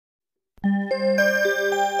And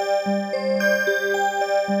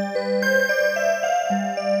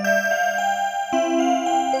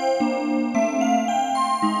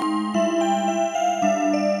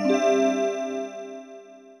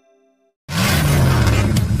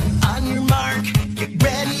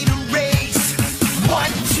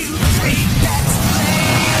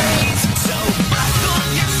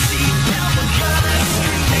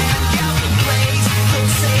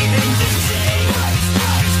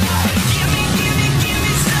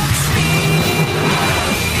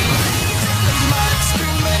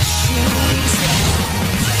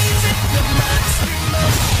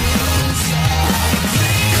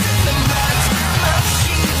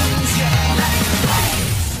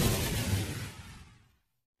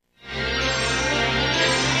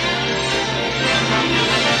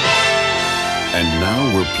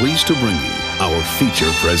now we're pleased to bring you our feature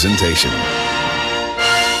presentation.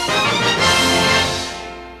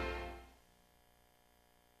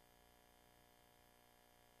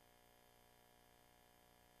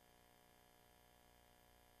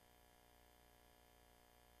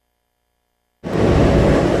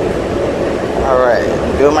 Alright,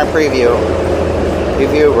 I'm doing my preview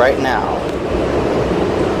right now.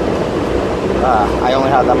 I only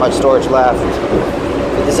have that much storage left.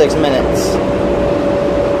 56 minutes.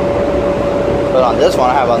 But on this one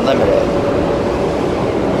I have unlimited.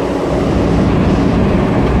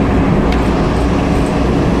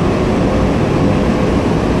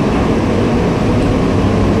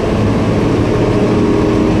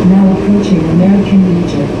 Now approaching American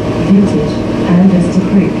Legion, Vintage, and Vista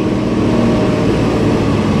Creek.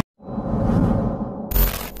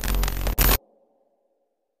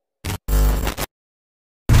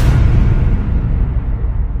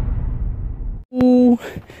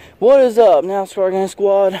 What is up, NASCAR Gang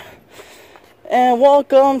Squad? And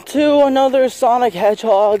welcome to another Sonic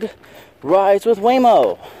Hedgehog Rides with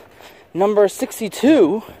Waymo. Number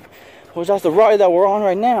 62, which is the ride that we're on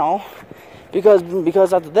right now. Because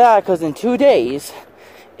after that, because in 2 days,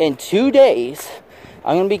 I'm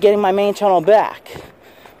going to be getting my main channel back.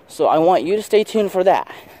 So I want you to stay tuned for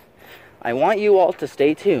that. I want you all to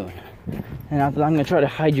stay tuned. And after that, I'm going to try to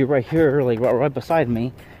hide you right here, like right beside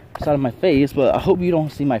me. Side of my face, but I hope you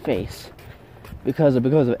don't see my face because of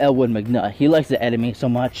Elwood McNutt. He likes to edit me so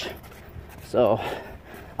much, so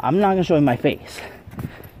I'm not gonna show you my face.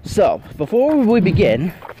 So before we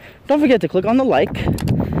begin, don't forget to click on the like,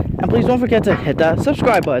 and please don't forget to hit that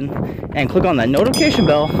subscribe button and click on that notification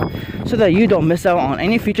bell so that you don't miss out on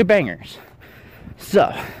any future bangers.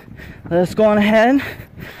 So let's go on ahead,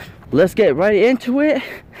 let's get right into it,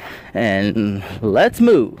 and let's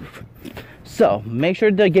move. So, make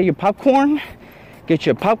sure to get your popcorn,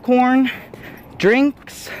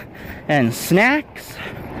 drinks, and snacks.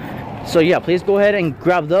 So yeah, please go ahead and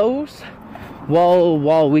grab those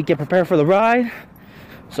while we get prepared for the ride.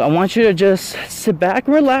 So I want you to just sit back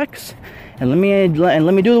and relax, and let me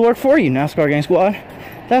do the work for you, NASCAR Gang Squad.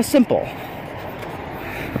 That's simple.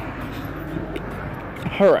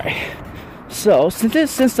 Alright. So,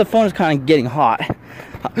 since the phone is kind of getting hot.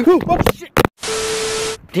 Oh, shit.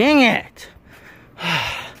 Dang it!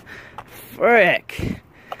 Frick!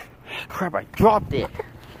 Crap, I dropped it.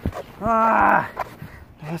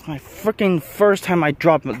 That's my freaking first time I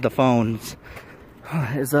dropped the phones.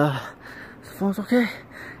 Is the phone's okay?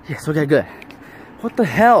 Yes, okay, good. What the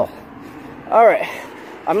hell? Alright.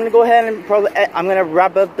 I'm gonna go ahead and I'm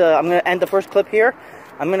gonna end the first clip here.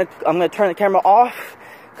 I'm gonna turn the camera off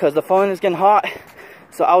because the phone is getting hot.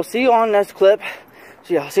 So I'll see you on the next clip.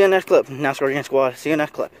 So yeah, I'll see you in the next clip. NASCAR Gang Squad, see you in the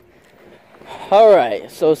next clip.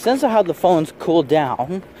 Alright, so since I have the phones cooled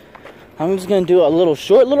down, I'm just going to do a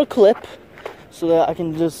short little clip so that I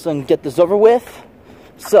can just get this over with.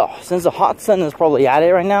 So, since the hot sun is probably at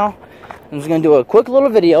it right now, I'm just going to do a quick little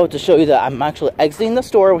video to show you that I'm actually exiting the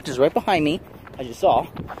store, which is right behind me, as you saw.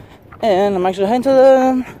 And I'm actually heading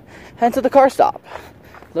to the car stop.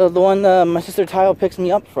 The one my sister Tile picks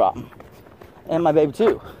me up from. And my baby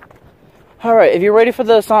too. Alright, if you're ready for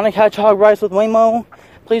the Sonic Hedgehog Rides with Waymo,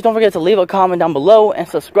 please don't forget to leave a comment down below and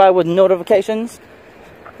subscribe with notifications.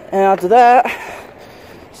 And after that,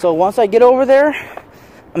 so once I get over there,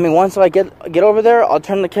 once I get over there, I'll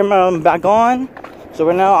turn the camera back on. So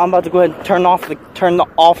right now, I'm about to go ahead and turn off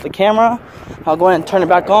the camera. I'll go ahead and turn it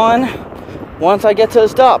back on once I get to the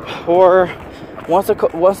stop, or once the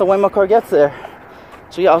Waymo car gets there.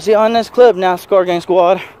 So yeah, I'll see you on this clip, NASCAR Gang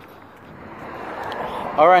Squad.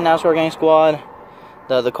 Alright, NASCAR Gang Squad.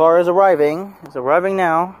 The car is arriving. It's arriving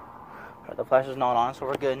now. The flash is not on, so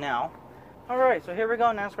we're good now. Alright, so here we go,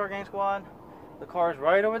 NASCAR Gang Squad. The car is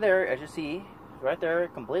right over there, as you see. Right there,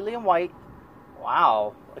 completely in white.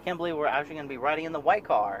 Wow, I can't believe we're actually going to be riding in the white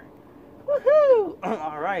car. Woohoo!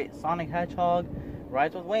 Alright, Sonic Hedgehog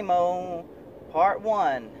Rides with Waymo, Part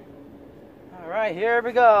 1. Alright, here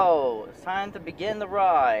we go. It's time to begin the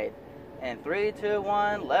ride. And 3, 2,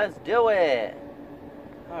 1, let's do it.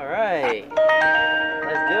 Alright,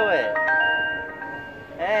 let's do it.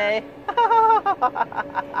 Hey.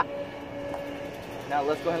 Now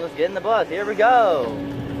let's go ahead and let's get in the bus. Here we go.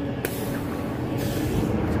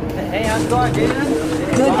 Hey, how's it going, dude?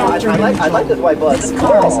 Good afternoon. I like this white bus. This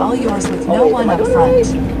car is all yours with no one up front.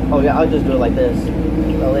 Oh yeah, I'll just do it like this.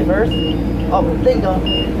 LA first. Oh, there you go.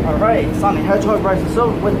 Alright, Sonic Hedgehog Rides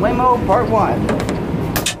with Waymo, Part 1.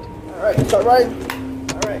 Alright, start riding.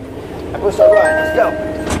 Alright, I will start riding. Let's go.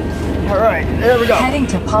 Alright, there we go. Heading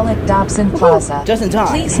to Pollock Dobson Plaza. Just in time.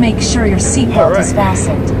 Please make sure your seatbelt is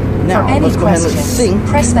fastened. Now, For any let's go ahead and let's questions, sing.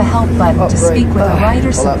 press the help button to speak with a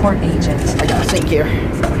rider support agent. I gotta sync here.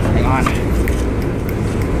 Hang on.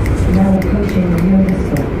 Now approaching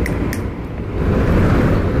Riverside.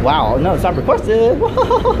 Wow, no, it's not requested.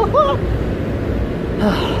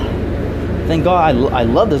 Thank God, I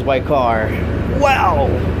love this white car. Wow.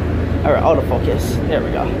 Alright, autofocus. There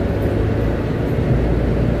we go.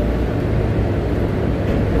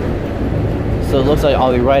 So it looks like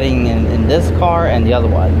I'll be riding in this car and the other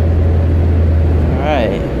one.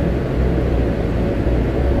 Alright.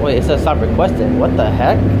 Wait, it says stop requested. What the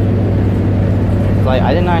heck? It's like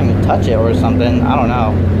I did not even touch it or something. I don't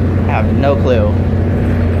know. I have no clue.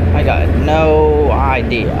 I got no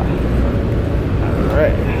idea.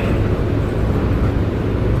 Alright.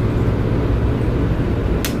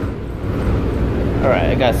 Alright,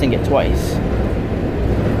 I gotta sync it twice.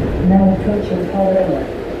 Now approaching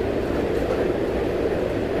Colorado.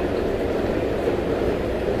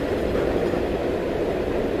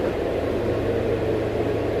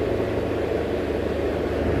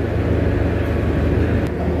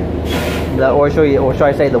 Or should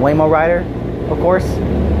I say the Waymo rider, of course?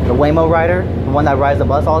 The Waymo rider, the one that rides the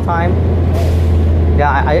bus all the time. Yeah,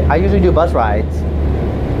 I usually do bus rides.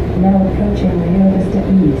 Now approaching Riverside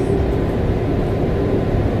East.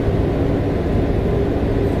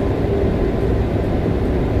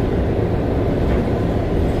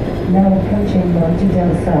 Now approaching Bumpy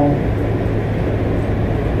South.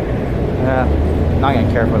 Yeah, not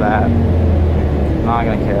gonna care for that. Not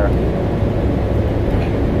gonna care.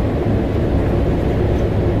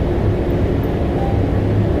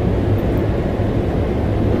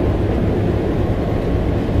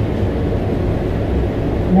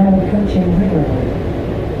 Now approaching Riverside.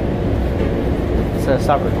 It says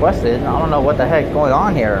stop requested. I don't know what the heck's going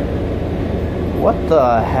on here. What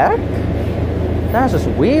the heck? That's just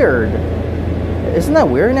weird. Isn't that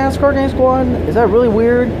weird, NASCAR Gang Squad? Is that really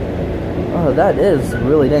weird? Oh, that is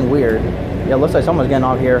really dang weird. Yeah, it looks like someone's getting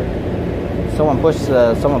off here. Someone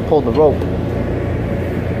someone pulled the rope.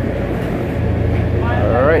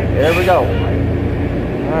 Alright, there we go.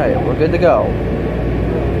 Alright, we're good to go.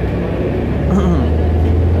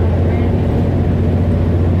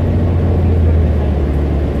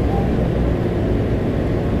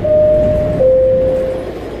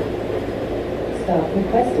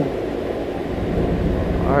 Requested.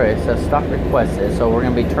 Alright, so stop requested. So we're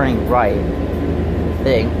gonna be turning right. I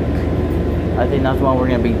think that's the one we're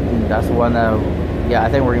gonna be. That's the one that. Yeah, I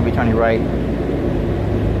think we're gonna be turning right.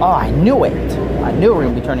 Oh, I knew it. I knew we were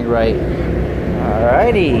gonna be turning right.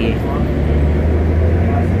 Alrighty.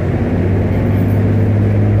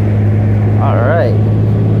 Alright.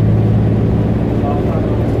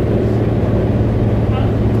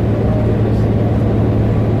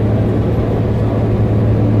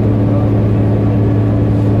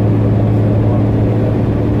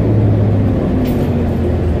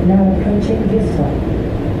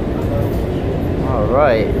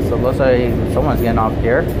 Alright, so it looks like someone's getting off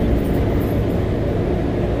here.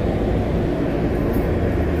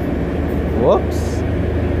 Whoops.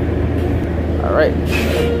 Alright,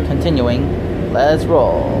 continuing. Let's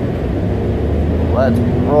roll. Let's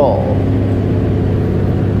roll.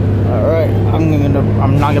 Alright,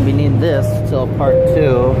 I'm not gonna be needing this till part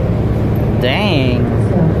 2. Dang.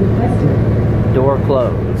 Door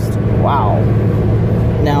closed. Wow.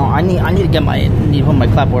 Now I need to get to put my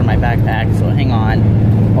clapboard in my backpack. So hang on.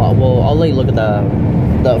 Well, I'll let you look at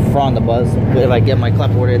the front of the bus if I get my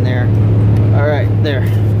clapboard in there. All right, there.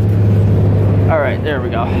 All right, there we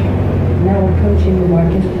go. Now approaching the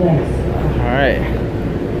marketplace. All right,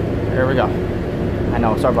 here we go. I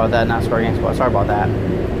know. Sorry about that. NASCAR Gang Squad. Sorry about that.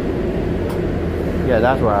 Yeah,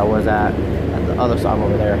 that's where I was at the other side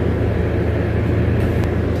over there.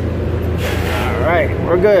 All right,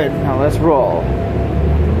 we're good. Now let's roll.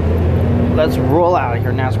 Let's roll out of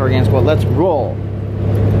here, NASCAR Gang Squad. Let's roll.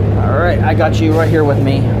 Alright, I got you right here with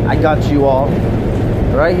me. I got you all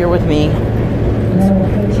right here with me. Now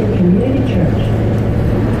approaching Community Church.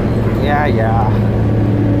 Yeah.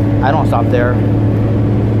 I don't stop there.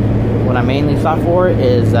 What I mainly stop for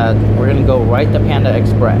is that we're gonna go right to Panda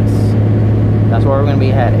Express. That's where we're gonna be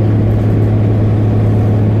heading.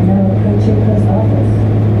 Now approaching Post Office.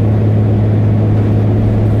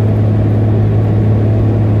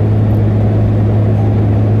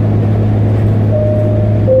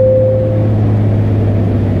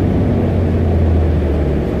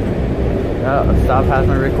 Stop has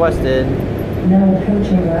been requested. Now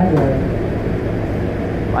approaching Library.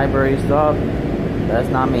 Library stop. That's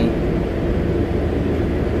not me.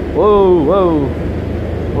 Whoa,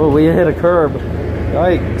 we hit a curb.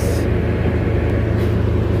 Yikes.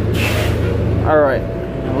 Alright,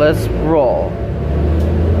 let's roll.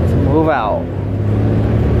 Let's move out.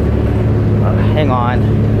 Hang on.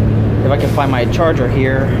 If I can find my charger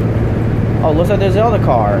here. Oh, looks like there's the other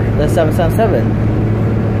car. The 777.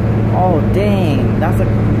 Oh, dang. That's a...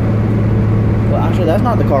 Well, actually, that's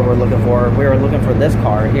not the car we're looking for. We were looking for this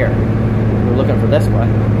car here. We're looking for this one.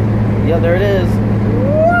 Yeah, there it is.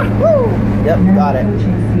 Woo! Yep, Now got it.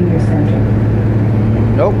 approaching Senior Center.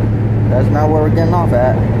 Nope. That's not where we're getting off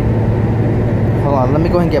at. Hold on. Let me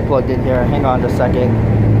go ahead and get plugged in here. Hang on just a second.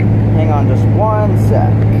 Hang on just one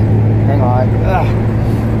sec. Hang on.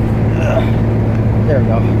 There we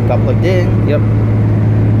go. Got plugged in. Yep.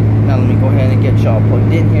 Now let me go ahead and get y'all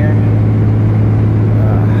plugged in here.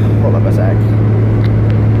 Hold up a sec.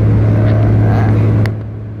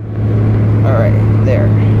 Alright, there.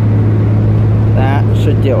 That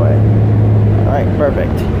should do it. Alright,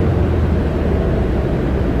 perfect.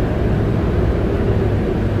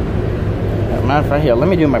 Matter of fact, here, let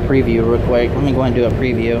me do my preview real quick. Let me go ahead and do a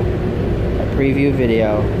preview. A preview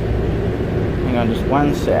video. Hang on just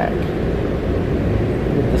one sec.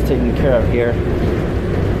 Get this taken care of here.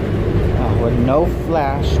 With no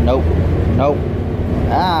flash. Nope. No.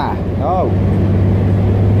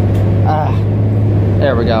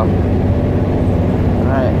 There we go.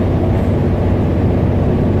 Alright.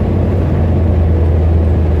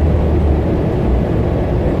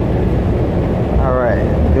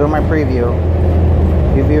 Alright. Doing my preview.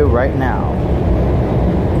 Preview right now.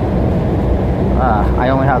 I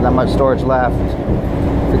only have that much storage left.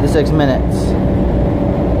 56 minutes.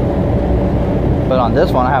 But on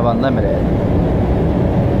this one I have unlimited.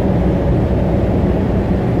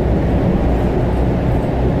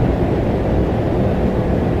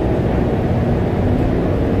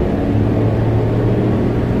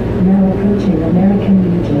 Now approaching American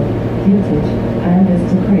Legion, Vintage, Panda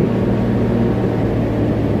As.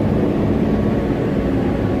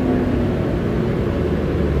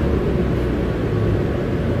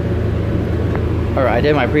 Alright, I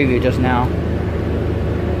did my preview just now.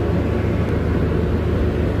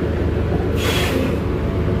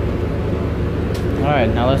 Alright,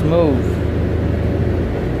 now let's move.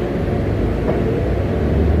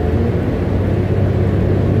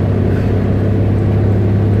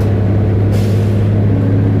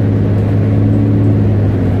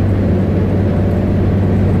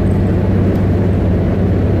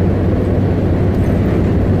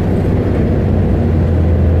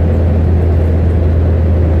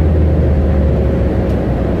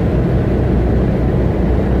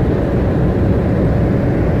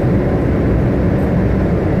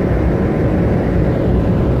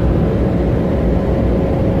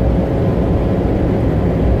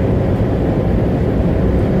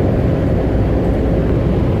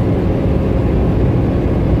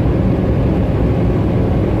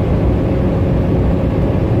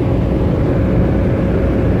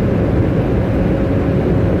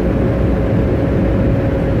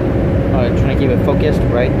 Keep it focused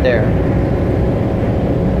right there.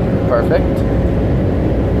 Perfect.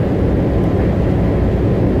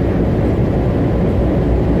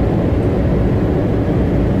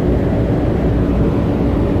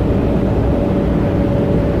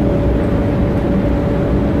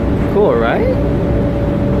 Cool, right?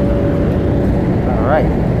 Alright.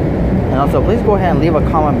 And also, please go ahead and leave a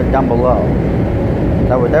comment down below.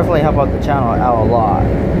 That would definitely help out the channel out a lot.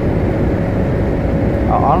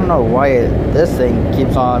 I don't know why this thing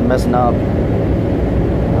keeps on messing up.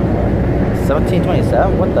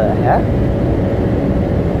 1727? What the heck?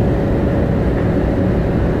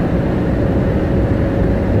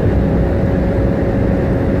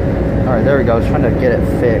 Alright, there we go. I was trying to get it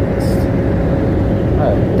fixed.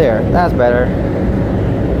 Alright, there. That's better.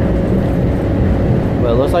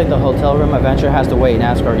 Well, it looks like the hotel room adventure has to wait,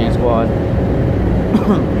 NASCAR Gang Squad.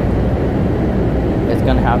 It's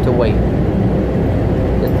gonna have to wait.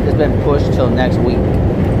 it's been pushed till next week.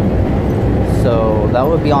 So that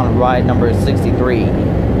would be on ride number 63.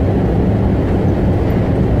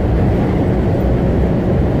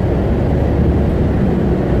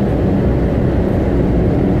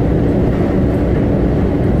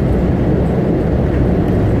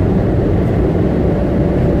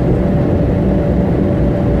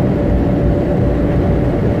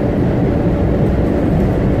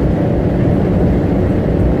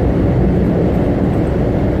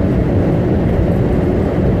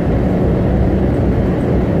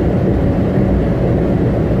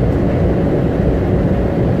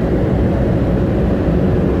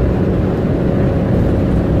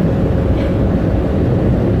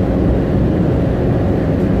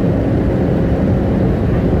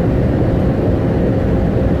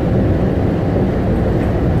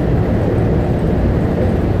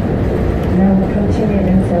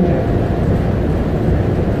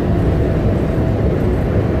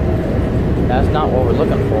 That's not what we're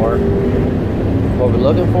looking for. What we're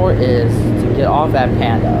looking for is to get off at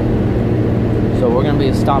Panda. So we're gonna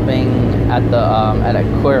be stopping at the at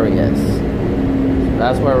Aquarius. So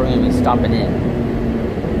that's where we're gonna be stopping in.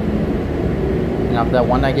 And after that,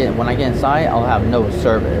 when I get inside, I'll have no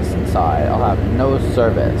service inside. I'll have no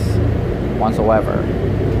service whatsoever.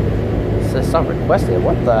 It says stop requested.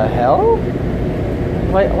 What the hell?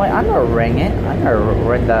 Wait, I'm gonna ring it. I'm gonna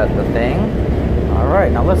ring the thing. All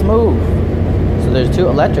right, now let's move. So there's 2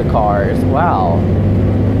 electric cars. Wow,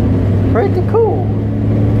 pretty cool.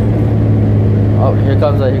 Oh, here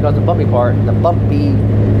comes the bumpy part. The bumpy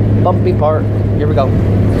part. Here we go.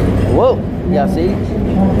 Whoa, yeah, see?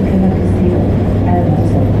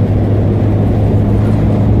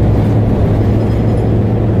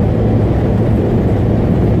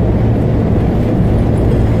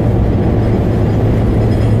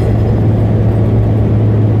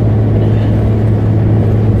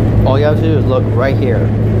 All you have to do is look right here.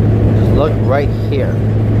 Just look right here.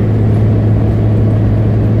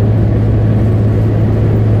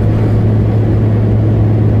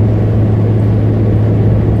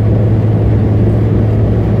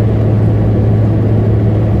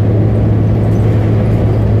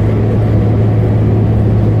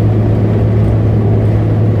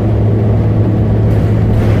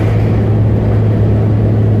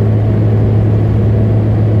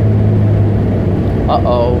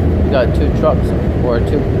 Uh-oh. Got 2 trucks, or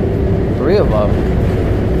 3 of them.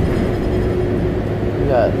 We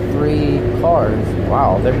got 3 cars.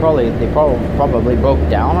 Wow, they probably broke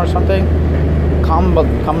down or something.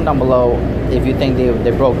 Comment down below if you think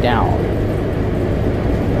they broke down.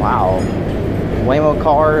 Wow, Waymo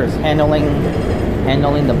car is handling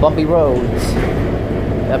the bumpy roads.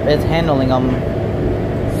 Yep, it's handling them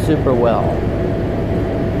super well.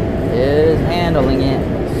 It is handling it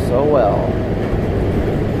so well.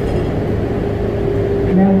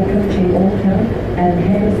 Now approaching Old Town and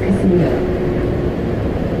Harris Casino.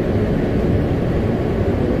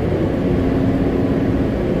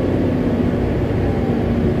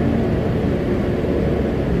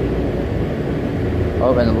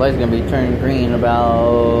 Oh, and the light's gonna be turning green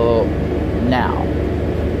about now.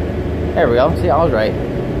 There we go. See, I was right.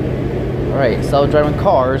 Alright, self-driving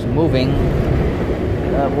cars moving.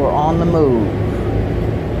 We're on the move.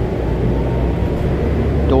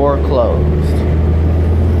 Door closed.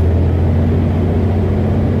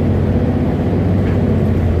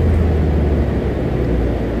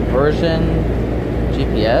 Version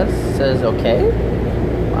GPS says okay.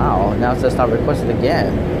 Wow, now it says stop requested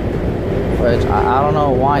again, which I don't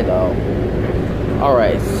know why though. All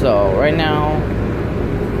right, so right now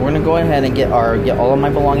we're gonna go ahead and get all of my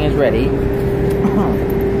belongings ready.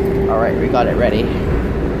 All right, we got it ready.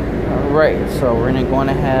 All right, so we're gonna go on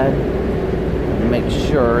ahead and make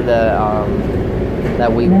sure that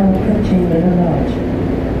we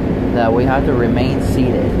have to remain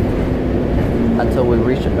seated until we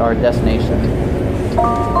reach our destination.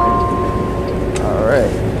 Alright.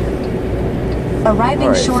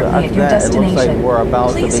 Arriving shortly at your destination.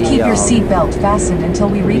 Please keep your seatbelt fastened until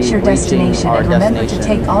we reach your destination, and remember to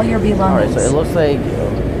take all your belongings. Alright, so it looks like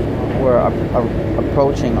we're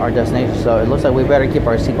approaching our destination, so it looks like we better keep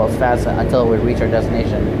our seatbelts fastened until we reach our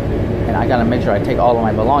destination. And I gotta make sure I take all of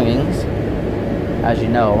my belongings. As you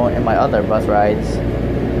know, in my other bus rides,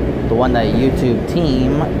 the one that YouTube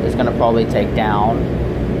team is gonna probably take down,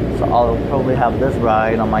 so I'll probably have this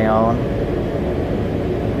ride on my own.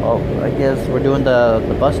 Oh, I guess we're doing the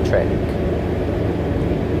bus trick.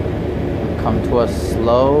 Come to a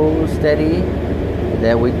slow, steady.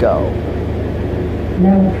 There we go.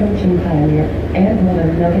 Now approaching Pioneer and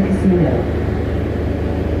another casino.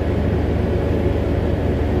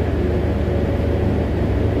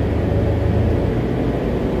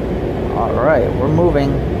 Alright, we're moving.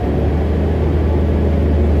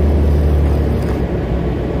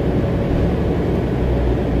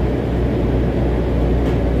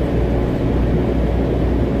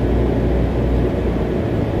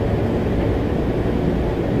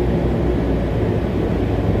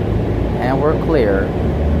 And we're clear.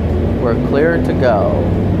 We're clear to go.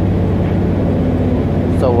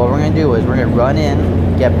 So what we're going to do is we're going to run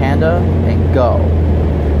in, get Panda, and go.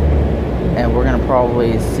 And we're going to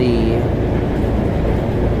probably see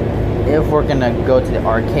if we're going to go to the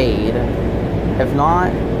arcade. If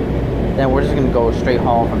not, then we're just going to go straight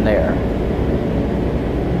home from there.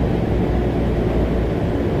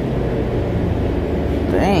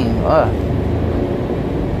 Dang, well,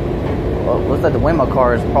 looks like the Waymo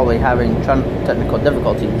car is probably having technical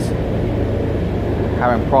difficulties.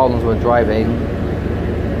 Having problems with driving.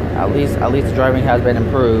 At least the driving has been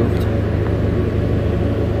improved.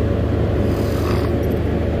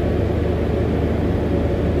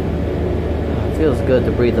 Feels good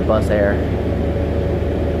to breathe the bus air.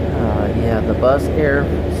 Yeah, the bus air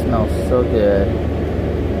smells so good.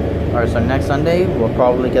 Alright, so next Sunday we'll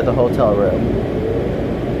probably get the hotel room.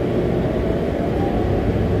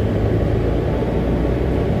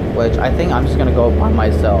 Which I think I'm just gonna go by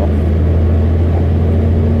myself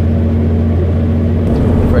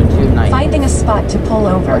for 2 nights. Finding a spot to pull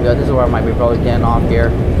over. Alright, good. This is where I might be probably getting off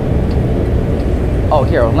here. Oh,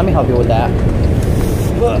 here, let me help you with that.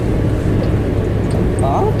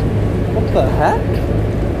 Huh? What the heck?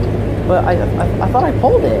 But I thought I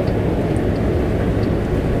pulled it.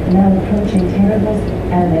 Now approaching Terribles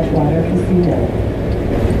and Edgewater Casino.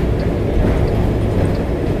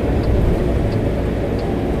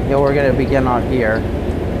 Yeah, we're gonna be getting off here.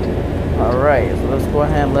 Alright, so let's go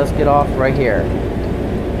ahead and let's get off right here.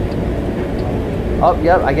 Oh,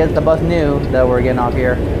 yep, I guess the bus knew that we're getting off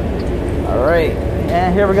here. Alright,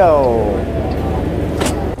 and here we go.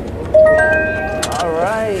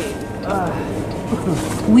 Alright.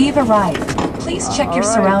 We've arrived. Please check your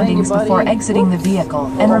surroundings before exiting the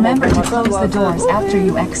vehicle, and remember to close the doors after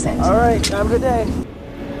you exit. Alright, have a good day.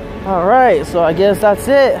 Alright, so I guess that's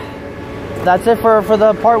it. That's it for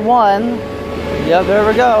the part 1. Yep, there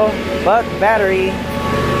we go. But battery.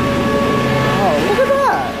 Oh, look at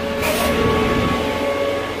that.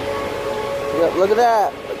 Yep, look at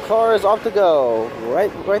that. The car is off to go.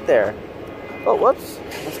 Right there. Oh, whoops.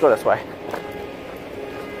 Let's go this way.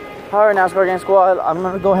 Alright, NASCAR Gang Squad, I'm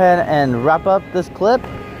going to go ahead and wrap up this clip.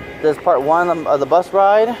 This part 1 of the bus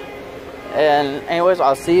ride. And anyways,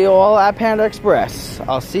 I'll see you all at Panda Express.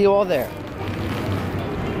 I'll see you all there.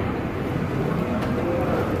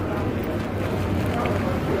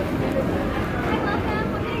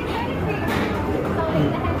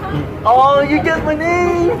 Oh, you guessed my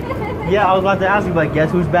name! Yeah, I was about to ask you, but guess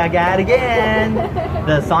who's back at it again?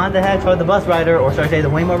 The Sonic the Hedgehog, the bus rider, or should I say the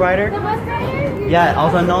Waymo rider? The bus rider? Yeah,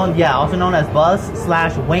 also known as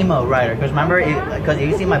bus/Waymo rider. Because remember, because if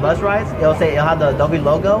you see my bus rides, it'll have the W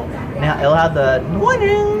logo, and it'll have the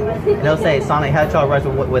and it'll say Sonic Hedgehog rides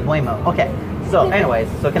with Waymo. Okay, so anyways,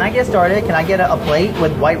 so can I get started? Can I get a plate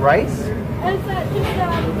with white rice? Is that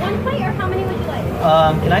just one plate, or how many would you like?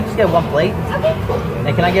 Can I just get 1 plate? Okay.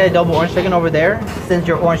 And can I get a double orange chicken over there? Since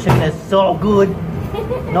your orange chicken is so good.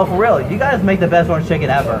 No, for real. You guys make the best orange chicken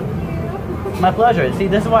ever. My pleasure. See,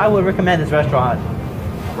 this is why I would recommend this restaurant.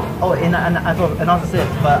 Oh, and also sis,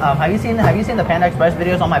 but have you seen the Panda Express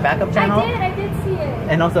videos on my backup channel? I did see it.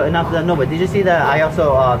 And also, no, but did you see that I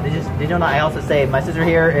also did you know that I also say my sister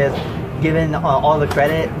here is giving all the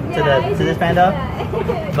credit to this Panda?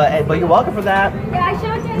 but you're welcome for that. Yeah, I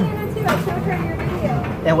showed Daniela too. I showed her your video.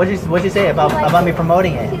 And what'd you say about me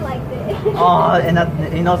promoting it? She liked it. Oh,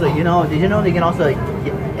 and also, did you know that you can also,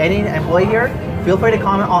 any employee here, feel free to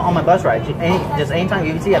comment on my bus ride. Just anytime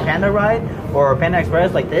you see a Panda ride or a Panda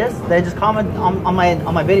Express like this, they just comment on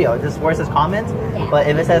my video. Just where it says comments. Yeah. But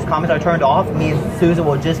if it says comments are turned off, me and Susan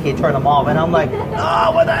will just turn them off, and I'm like,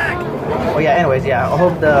 oh, what the heck? Oh yeah. Anyways, yeah. I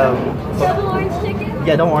hope double orange chicken.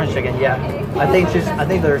 Yeah, double orange chicken. Yeah. Okay. I think she's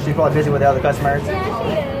probably busy with the other customers. Yeah, she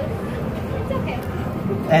is. It's okay.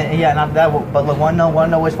 And yeah, not that. But look, wanna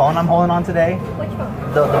know which phone I'm holding on today? Which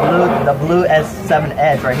phone? The blue S7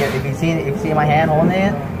 Edge right here. If you see my hand holding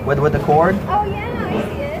it with the cord. Oh yeah, I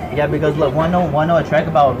see it. Yeah, because look, wanna know a trick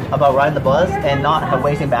about riding the bus and not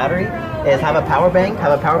wasting battery is have a power bank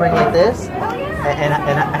like this, and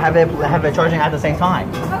have it charging at the same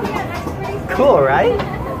time. Oh yeah, that's crazy. Cool, right?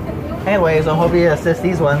 Anyways, I hope you assist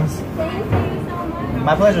these ones. Thank you so much.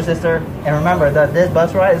 My pleasure, sister. And remember that this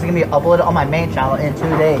bus ride is gonna be uploaded on my main channel in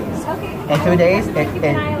 2 days. Okay. In 2 days,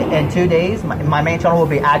 in 2 days, my main channel will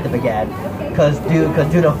be active again. Because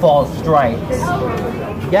due to fall strikes. Oh,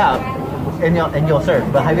 really? Yeah. and you'll search.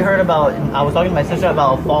 But have you heard about? I was talking to my sister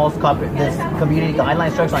about this community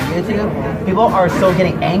guideline strikes on YouTube. People are so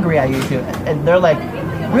getting angry at YouTube, and they're like,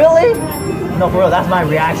 "Really? No, for real." That's my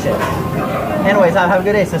reaction. Anyways, have a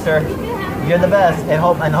good day, sister. You're the best, and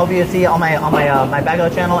hope you see it on my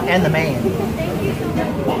backup channel and the main.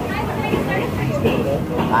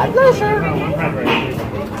 My pleasure.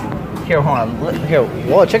 Here, hold on. Here,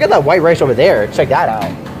 whoa! Check out that white rice over there. Check that out.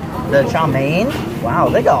 The chow mein. Wow,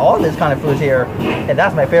 they got all this kind of foods here, and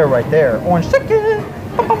that's my favorite right there. Orange chicken.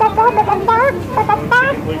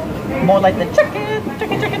 More like the chicken.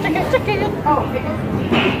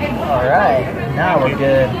 All right, now we're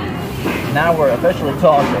good. Now we're officially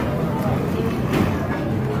talking.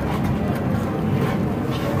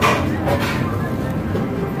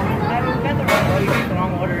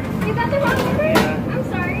 You got the wrong order? Yeah. I'm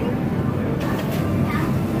sorry.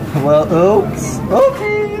 Well, oops.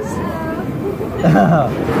 Oopsies.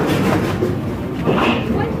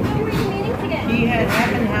 What were you meaning to get? He had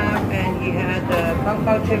half and half, and he had the kung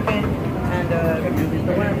pao chicken and the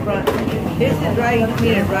one in front. This is rice, he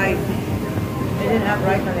needed rice. They didn't have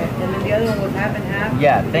rice on it. And then the other one was half and half.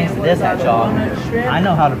 Yeah, thanks to this Hedgehog, I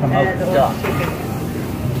know how to promote stuff.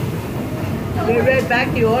 We read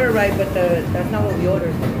back the order right, but that's not what we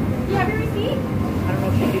ordered. You have your receipt? I don't know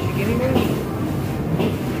if did she give me one?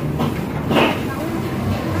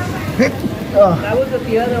 That was with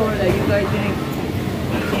the other order that you guys didn't.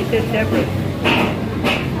 It said separate.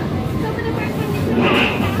 So for the first one, you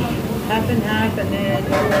Half and half, and then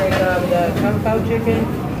the kung pao chicken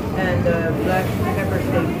and the black pepper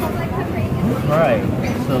steak. Right.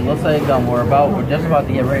 So looks like we're just about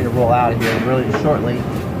to get ready to roll out of here really shortly.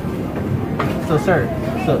 So sir,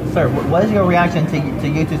 what is your reaction to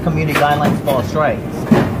YouTube's community guidelines fall strikes?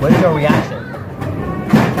 What is your reaction?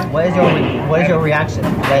 What is your reaction?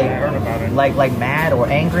 Like mad or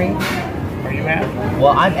angry? Are you mad?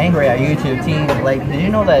 Well, I'm angry at YouTube team. Like, did you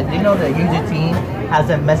know that YouTube team has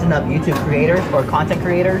been messing up YouTube creators or content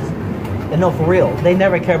creators? And no, for real, they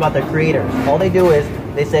never care about the creators. All they do is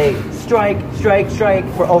they say strike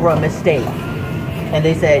for over a mistake. And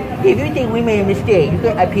they say, if you think we made a mistake, you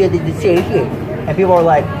can appeal to the station. And people are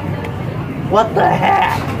like, what the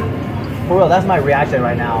heck? For real, that's my reaction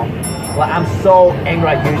right now. Like, I'm so angry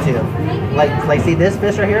at YouTube. Like, see this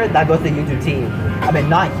fish right here? That goes to the YouTube team. I mean,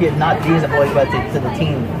 not these boys, but to the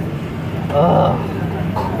team. Ugh.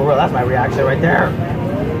 For real, that's my reaction right there.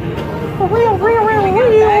 For real.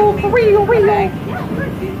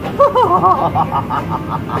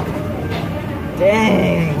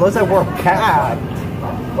 Dang, looks like we're packed.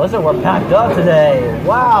 Looks like we're packed up today.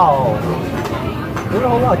 Wow. There's a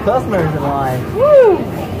whole lot of customers in line. Woo!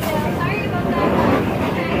 Sorry about that.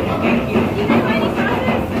 Thank you. You guys want any sauces?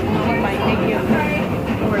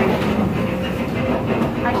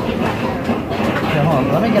 Thank you. Okay, hold on.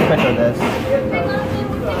 Let me get a picture of this.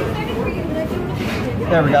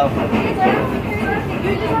 There we go.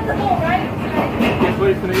 You just want the bowl, right? So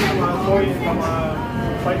he's gonna eat some soy and some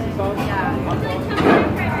spicy sauce?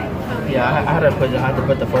 Yeah, I had to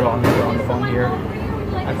put the photo on the phone here.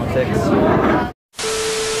 iPhone 6.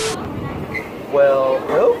 Well,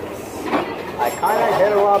 oops. I kinda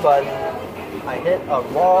hit a wrong button. I hit a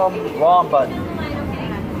wrong button.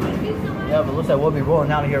 Yeah, but it looks like we'll be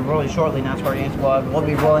rolling out of here really shortly, NASCAR Game Squad. We'll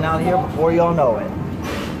be rolling out of here before y'all know it.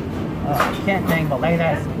 Can't think, but like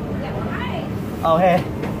that. Oh hey.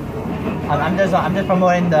 I'm just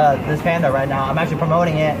promoting this Panda right now. I'm actually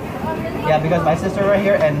promoting it. Yeah, because my sister right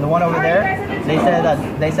here and the one over there, they said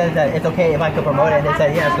that it's okay if I could promote it, and they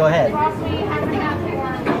said yes, go ahead.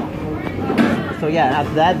 So yeah,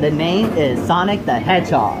 after that, the name is Sonic the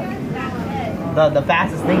Hedgehog, the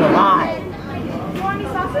fastest thing alive.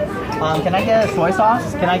 Can I get a soy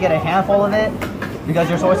sauce? Can I get a handful of it? Because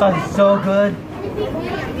your soy sauce is so good.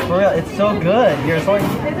 For real, it's so good. Your soy. Is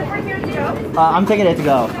it for here to go? I'm taking it to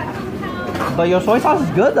go. But your soy sauce is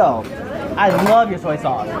good though. I love your soy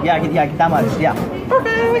sauce. Yeah, get that much. Yeah.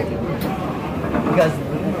 Perfect. Because,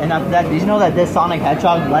 and after that, did you know that this Sonic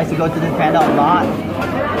Hedgehog likes to go to this Panda a lot?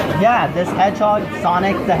 Yeah, this Hedgehog,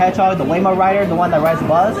 Sonic the Hedgehog, the Waymo rider, the one that rides the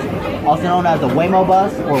bus, also known as the Waymo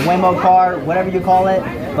bus or Waymo car, whatever you call it.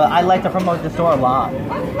 But I like to promote the store a lot.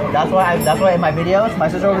 That's why in my videos, my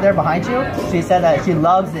sister over there behind you, she said that she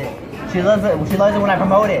loves it. She loves it when I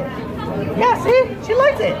promote it. Yeah, see? She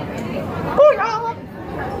likes it. Booyah!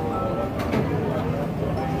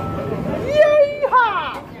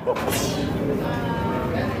 Yay-ha!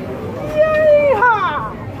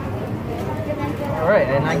 Yay-ha! Alright,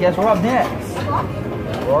 and I guess we're up next.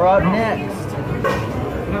 We're up next.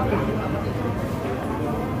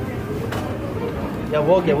 Yeah,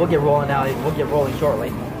 we'll get rolling now. We'll get rolling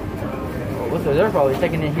shortly. Well, so they're probably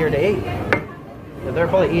taking it here to eat. So they're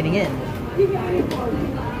probably eating in.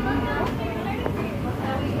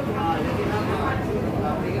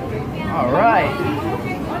 All right.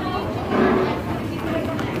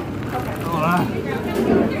 Hold on.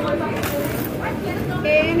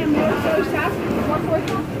 And more soy sauce? More soy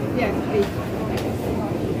sauce? Yes, please.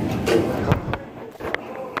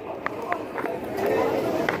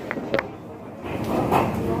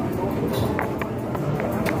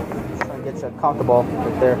 Trying to get you comfortable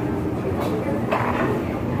right there.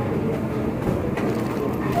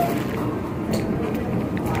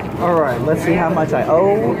 All right, let's see how much I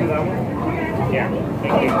owe. Yeah.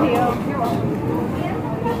 Thank you.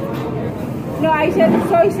 No, I said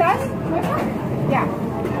soy sauce. Yeah.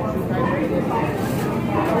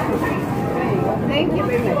 Thank you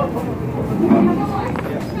very much.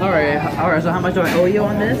 All right. So how much do I owe you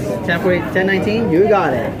on this? 10.19. You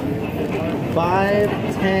got it. 5,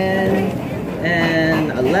 10,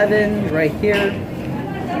 and 11 right here.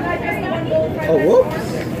 Oh, whoops.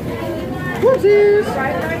 Whoopsies.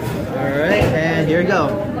 All right, and here we go.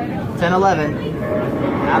 10, 11.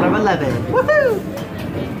 Out of 11. Woohoo!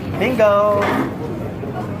 Bingo.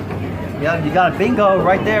 Yeah, you got a bingo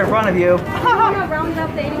right there in front of you. Do you want to round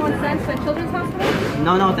up the 81 cents for Children's Hospital?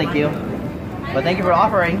 No, thank you. But thank you for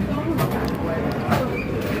offering.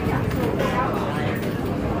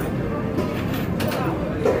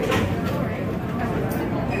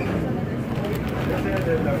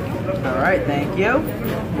 All right, thank you.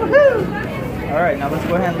 Woohoo! All right, now let's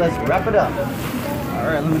go ahead and let's wrap it up. All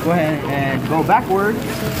right, let me go ahead and go backwards.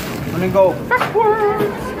 I'm gonna go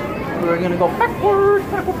backwards. We're gonna go backwards,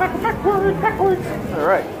 backwards. All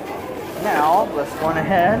right. Now let's go on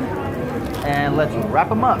ahead and let's wrap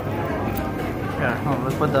them up. Yeah,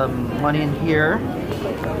 let's put the money in here.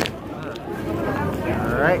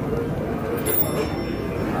 All right.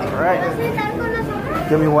 All right.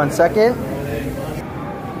 Give me 1 second.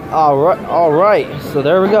 All right. So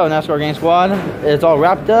there we go, NASCAR Gang Squad. It's all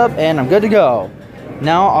wrapped up, and I'm good to go.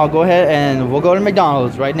 Now I'll go ahead and we'll go to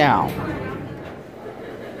McDonald's right now.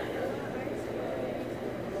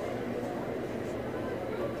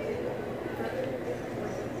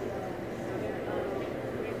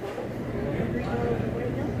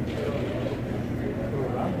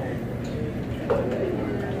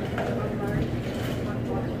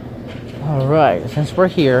 All right, since we're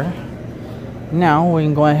here, now we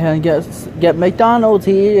can go ahead and get McDonald's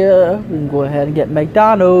here. We can go ahead and get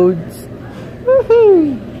McDonald's.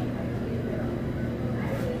 Woohoo!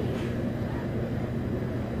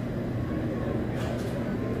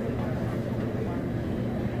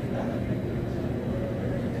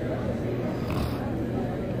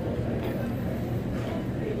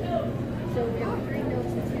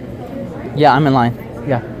 Yeah, I'm in line.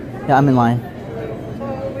 Yeah, I'm in line.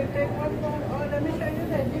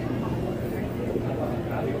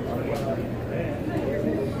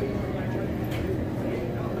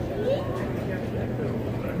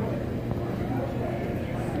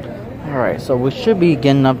 Alright, so we should be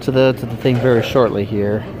getting up to the thing very shortly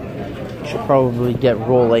here. Should probably get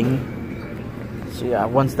rolling. So yeah,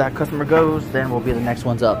 once that customer goes, then we'll be the next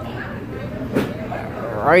ones up.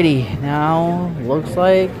 Alrighty, now looks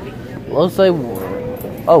like oh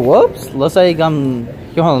whoops, looks like here,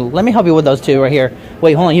 hold on, let me help you with those two right here.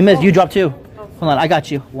 Wait, hold on, you dropped two. Hold on, I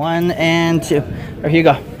got you. 1 and 2. Alright, here you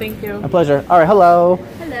go. Thank you. My pleasure. Alright, hello.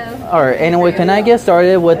 Hello. Alright, anyway, can I get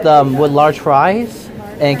started with large fries?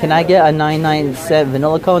 And can I get a 99-cent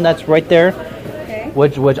vanilla cone that's right there? Okay.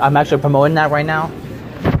 Which I'm actually promoting that right now.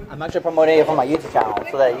 I'm actually promoting it for my YouTube channel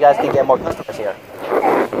so that you guys can get more customers here.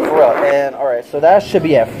 For real. And alright, so that should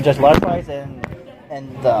be it. Just large fries and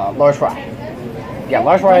large fry. Yeah,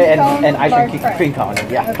 large fry and ice cream cone.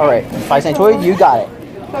 Yeah. Okay. Alright. 5 cent toy, you got it.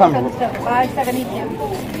 Come.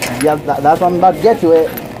 5.72. Yeah, that's what I'm about to get to it.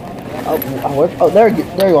 Oh, there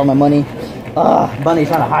you are, my money. Bunny's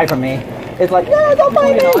trying to hide from me. It's like, yeah, don't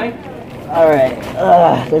bite me. Alright,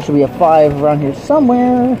 there should be a 5 around here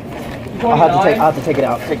somewhere. I'll have to take it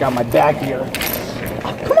out. Take out my bag here.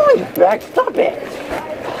 Oh, come on, you bag, stop it.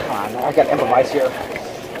 Come on, I gotta improvise here.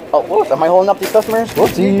 Oh, whoops, am I holding up these customers?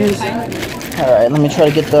 Whoopsies. Alright, let me try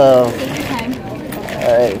to get the...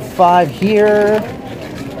 Alright, 5 here.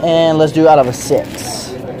 And let's do out of a 6.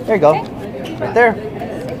 There you go. Right there.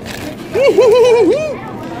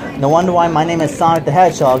 No wonder why my name is Sonic the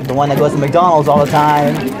Hedgehog, the one that goes to McDonald's all the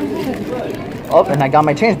time. Oh, and I got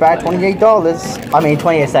my change back, $28. I mean,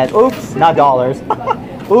 28 cents. Oops, not dollars.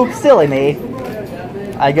 Oops, silly me.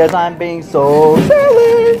 I guess I'm being so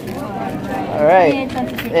silly. Alright,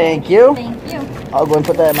 thank you. I'll go and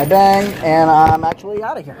put that in my bag, and I'm actually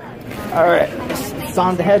out of here. Alright,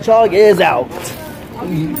 Sonic the Hedgehog is out.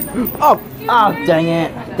 Oh, dang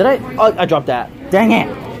it. Did I? Oh, I dropped that. Dang it.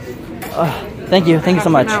 Thank you so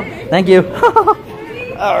much. Thank you.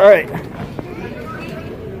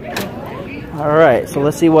 Alright, so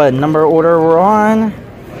let's see what number order we're on.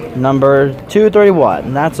 Number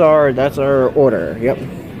 231. That's our order. Yep.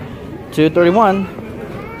 231.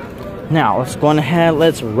 Now let's go ahead,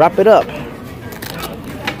 let's wrap it up.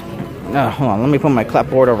 Hold on, let me put my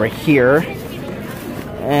clapboard over here.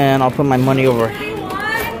 And I'll put my money over here.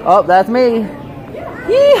 Oh, that's me.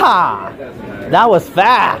 Yeehaw! That was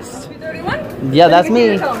fast. 231? Yeah, that's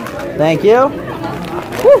me. Thank you.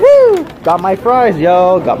 Woohoo! Got my fries,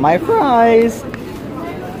 yo. Got my fries.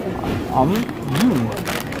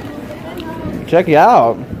 Check it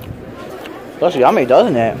out. Looks yummy,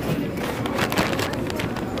 doesn't it?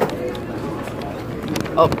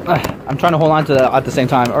 Oh, I'm trying to hold on to that at the same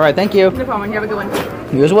time. All right, thank you. No problem. You have a good one.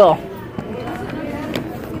 You as well.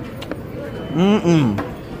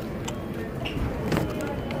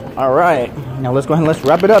 All right, now let's go ahead and let's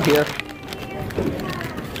wrap it up here.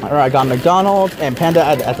 All right, I got McDonald's and Panda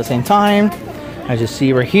at the same time. As you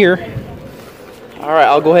see right here. All right,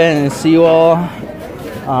 I'll go ahead and see you all.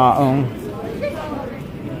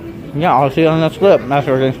 Yeah, I'll see you on the next clip.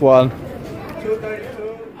 NASCAR Gang Squad.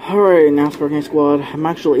 Alright, NASCAR Gang Squad. I'm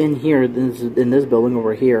actually in here, in this building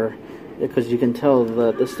over here. Because you can tell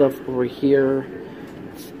that this stuff over here.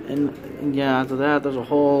 And yeah, after that, there's a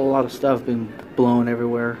whole lot of stuff being blown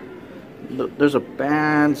everywhere. There's a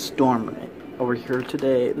bad storm over here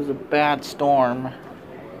today. There's a bad storm.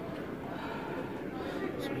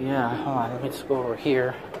 So yeah, hold on, let me just go over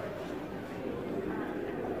here.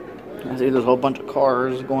 I see there's a whole bunch of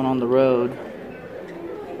cars going on the road.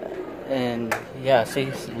 And yeah, see,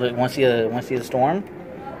 want to see the storm?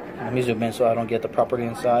 Let me zoom in so I don't get the property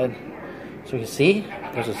inside. So you can see,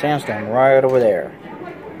 there's a sandstorm right over there.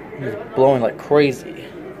 It's blowing like crazy.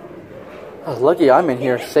 Oh, lucky I'm in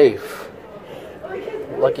here safe.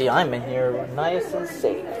 Lucky I'm in here nice and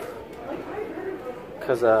safe.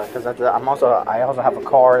 Cause I also have a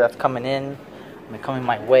car that's coming in. Coming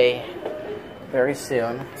my way very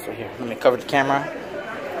soon. So here, let me cover the camera.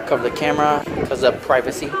 Cover the camera because of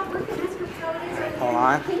privacy. Hold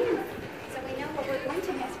on.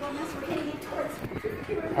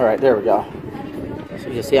 Alright, there we go. So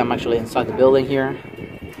you see I'm actually inside the building here.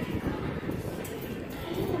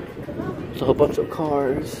 There's a whole bunch of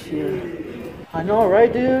cars here. I know,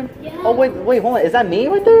 right, dude? Oh, wait, hold on. Is that me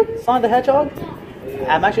right there? Sonic the Hedgehog?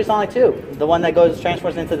 I'm actually Sonic 2. The one that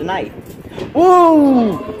transfers into the night.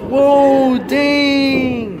 Whoa! Whoa,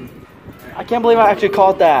 dang! I can't believe I actually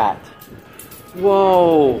caught that.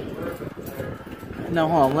 Whoa. Now,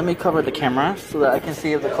 hold on. Let me cover the camera so that I can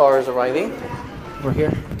see if the car is arriving. Over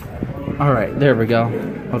here. Alright, there we go.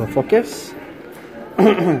 Autofocus.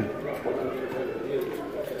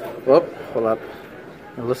 Whoop, hold up.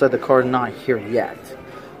 It looks like the car's not here yet.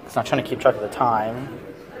 It's not trying to keep track of the time.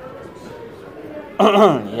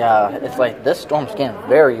 Yeah, it's like this storm's getting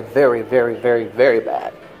very, very, very, very, very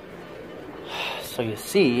bad. So you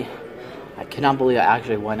see, I cannot believe I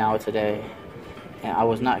actually went out today. And I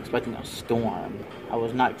was not expecting a storm. I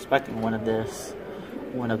was not expecting one of this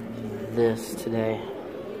today.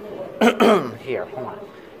 Here, hold on.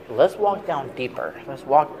 Let's walk down deeper. Let's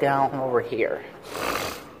walk down over here.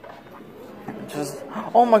 Just,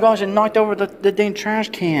 oh my gosh, it knocked over the dang trash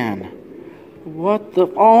can. What the,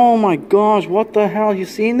 oh my gosh, what the hell? You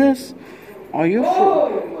seen this? Are you,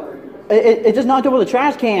 it just knocked over the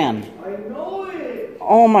trash can. I know it.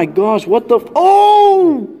 Oh my gosh, what the,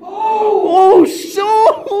 oh, so.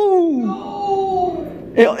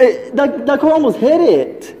 That car almost hit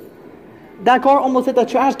it. That car almost hit the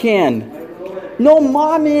trash can. No,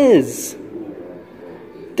 mom is.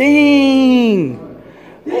 Dang.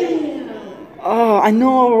 Oh, I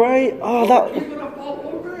know, right? Oh, that.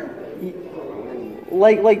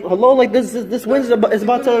 Like, hello, like this wind's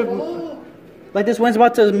about to, like this wind's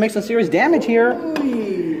about to make some serious damage here.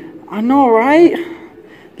 I know, right?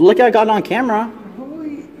 Look, I got it on camera.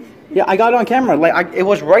 Yeah, I got it on camera. Like, it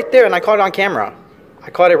was right there, and I caught it on camera. I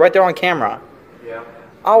caught it right there on camera. Yeah.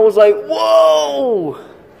 I was like, whoa!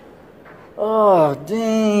 Oh,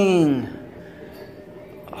 dang.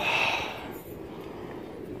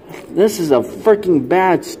 This is a freaking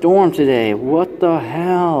bad storm today. What the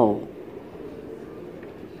hell?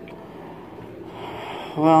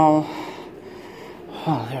 Well,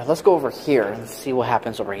 oh, here, let's go over here and see what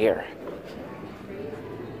happens over here.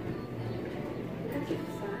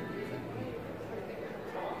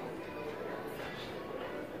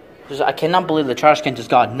 I cannot believe the trash can just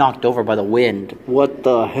got knocked over by the wind. What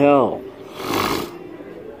the hell?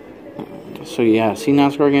 So yeah, see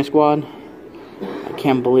NASCAR Gang Squad? I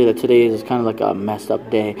can't believe that today is kind of like a messed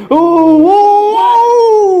up day. Oh,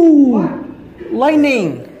 whoa, whoa!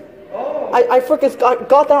 Lightning! I freaking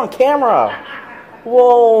got that on camera.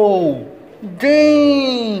 Whoa!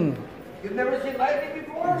 Dang! You've never seen lightning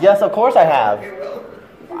before? Yes, of course I have.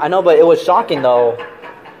 I know, but it was shocking though.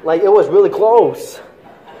 Like, it was really close.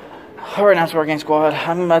 Alright, NASCAR Gang Squad.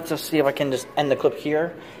 I'm about to see if I can just end the clip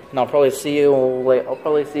here. And I'll probably see you, like,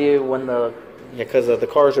 when the, yeah, because the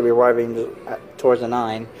cars will be arriving towards the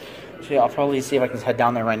 9. So yeah, I'll probably see if I can head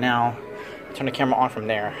down there right now. Turn the camera on from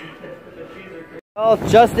there. Well,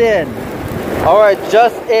 just in. Alright,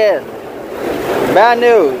 just in. Bad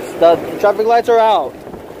news. The traffic lights are out.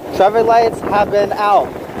 Traffic lights have been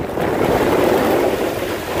out.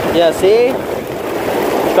 Yeah, see?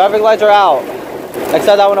 Traffic lights are out.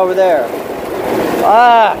 Except that one over there.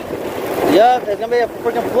 Ah! Yep, there's gonna be a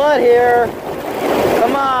freaking flood here.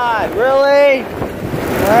 Come on, really?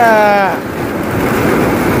 Ah!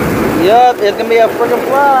 Yep, it's gonna be a freaking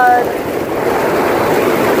flood.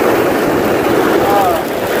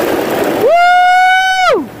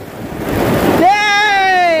 Woo!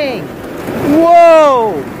 Dang!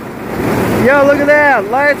 Whoa! Yo, look at that.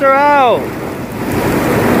 Lights are out.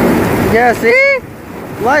 Yeah, see?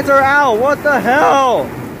 Lights are out. What the hell?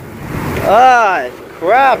 Ah,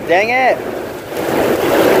 crap. Dang it.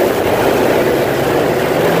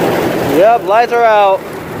 Yep, lights are out.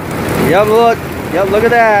 Yep, look. Yep, look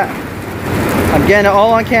at that. I'm getting it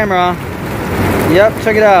all on camera. Yep,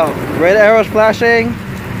 check it out. Red arrows flashing.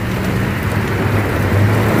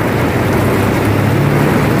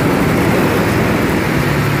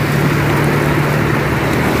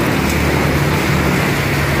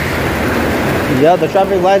 Yeah, the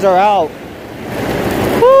traffic lights are out.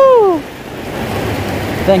 Woo!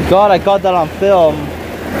 Thank God I got that on film.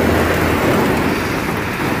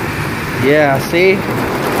 Yeah, see?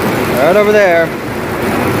 Right over there.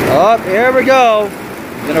 Oh, here we go.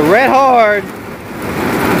 Gonna red hard.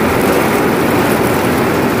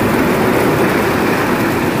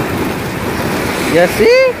 Yeah,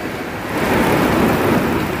 see?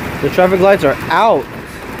 The traffic lights are out.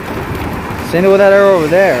 Same with that arrow over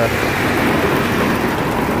there.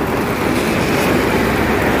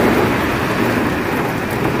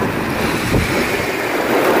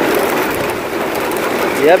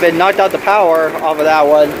 Yep, it knocked out the power off of that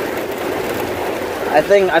one. I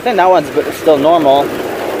think that one's still normal.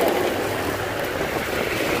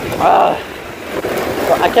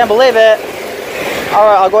 I can't believe it.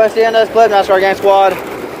 Alright, I'll go and see you on this clip, NASCAR Gang Squad.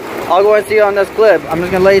 I'll go and see you on this clip. I'm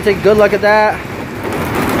just gonna let you take a good look at that.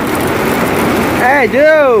 Hey,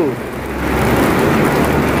 dude!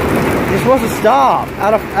 You're supposed to stop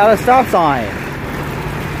at a stop sign.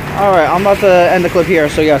 Alright, I'm about to end the clip here.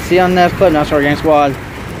 So yeah, see you on this clip, NASCAR Gang Squad.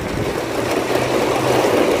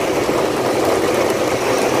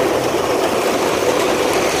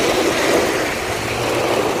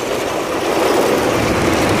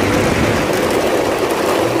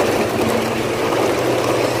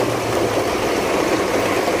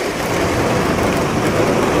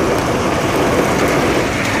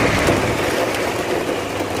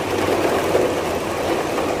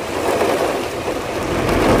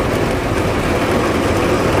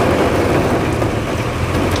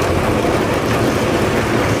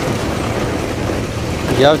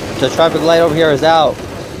 Yep, the traffic light over here is out.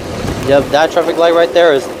 Yep, that traffic light right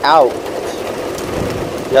there is out.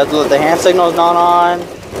 Yep, the hand signal is not on.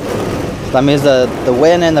 So that means the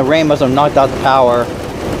wind and the rain must have knocked out the power.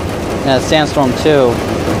 And a sandstorm too.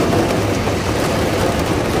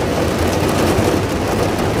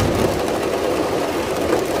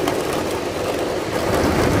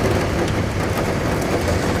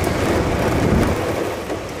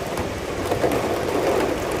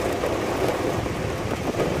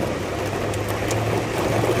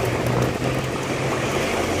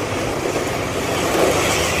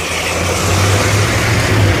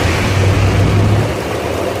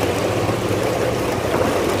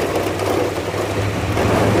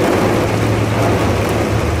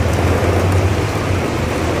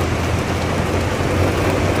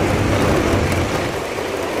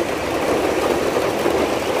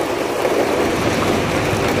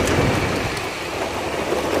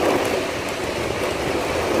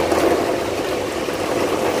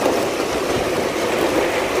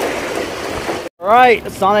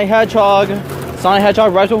 Alright, Sonic Hedgehog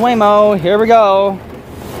rides with Waymo. Here we go.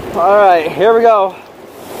 Alright, here we go.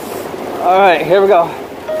 Alright, here we go.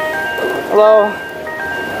 Hello.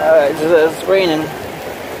 Alright, it's raining.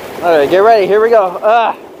 Alright, get ready. Here we go.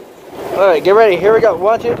 Alright, get ready. Here we go.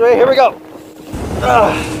 1, 2, 3. Here we go.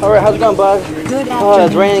 Alright, how's it going, bud? Good afternoon. Oh,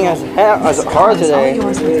 it's raining as hard today.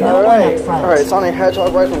 Alright, Sonic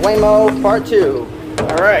Hedgehog rides with Waymo, part 2.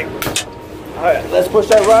 Alright, let's push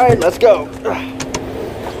that ride. Let's go.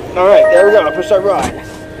 Alright, there we go. Push that ride.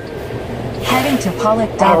 Heading to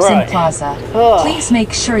Pollock Dobson Plaza. Please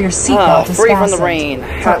make sure your seatbelt is free fastened. from the rain.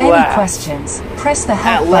 For any questions, press the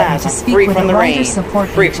help button to speak with a rider support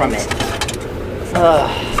agent. Free from it.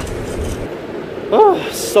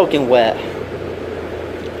 Soaking wet.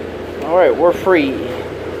 Alright, we're free.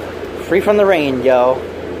 Free from the rain, yo.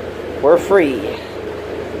 We're free.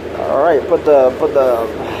 Alright, put the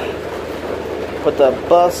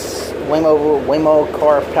bus Waymo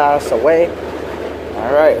car pass away.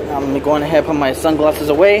 Alright, I'm going ahead and put my sunglasses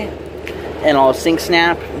away. And I'll sync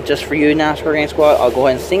snap just for you, NASCAR Gang Squad. I'll go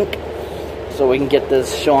ahead and sync so we can get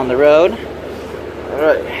this show on the road.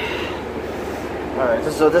 Alright,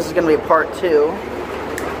 so this is going to be part 2.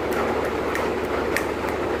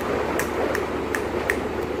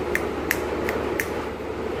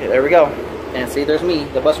 Okay, there we go. And see, there's me,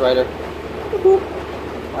 the bus rider.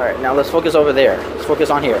 Alright, now let's focus over there. Let's focus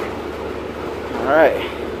on here. Alright.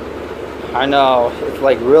 I know, it's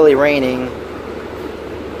like really raining.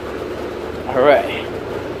 Alright.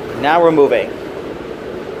 Now we're moving.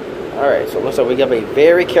 Alright, so it looks like we gotta be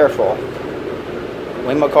very careful.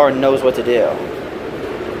 Waymo car knows what to do.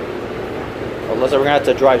 It looks like we're gonna have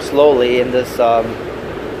to drive slowly in this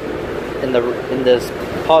in this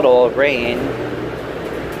puddle of rain.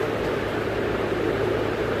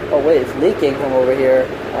 Oh wait, it's leaking from over here.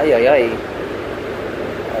 Ay ay ay.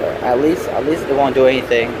 At least it won't do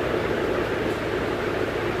anything.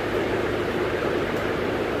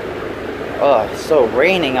 Oh, it's so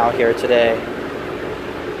raining out here today.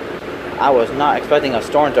 I was not expecting a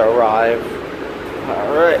storm to arrive.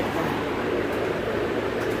 Alright.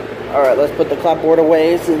 Alright, let's put the clapboard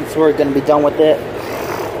away since we're going to be done with it.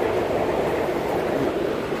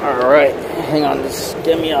 Alright, hang on, just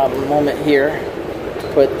give me a moment here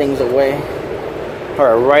to put things away.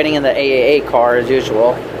 Alright, riding in the AAA car as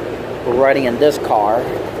usual. We're riding in this car.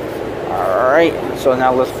 Alright, so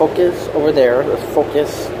now let's focus over there. Let's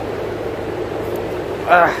focus.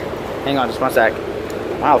 Hang on just one sec.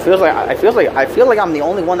 Wow, I feel like I'm the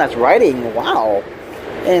only one that's riding. Wow.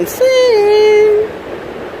 Insane.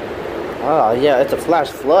 Oh yeah, it's a flash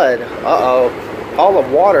flood. Uh-oh. All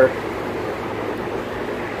of water.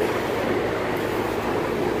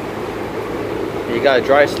 You gotta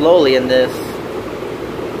drive slowly in this.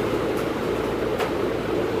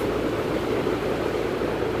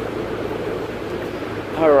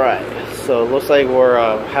 Alright, so it looks like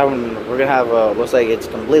looks like it's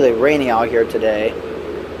completely raining out here today.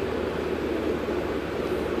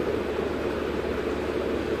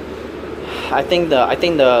 I think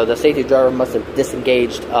the safety driver must have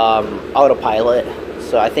disengaged autopilot,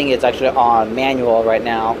 so I think it's actually on manual right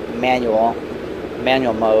now, manual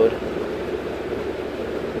mode.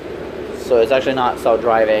 So it's actually not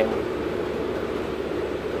self-driving.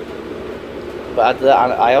 But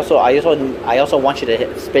I also want you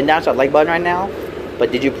to spin dash that like button right now.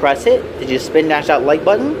 But did you press it? Did you spin dash that like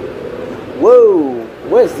button? Whoa!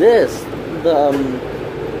 What is this?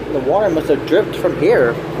 The water must have dripped from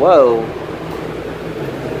here. Whoa!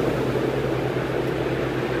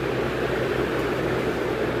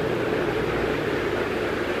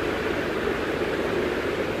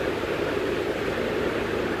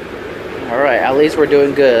 Alright, at least we're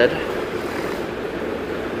doing good.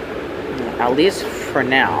 At least for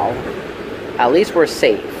now. At least we're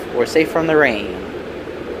safe. We're safe from the rain.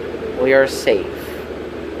 We are safe.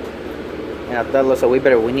 And that looks like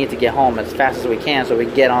we need to get home as fast as we can so we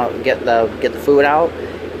get the food out,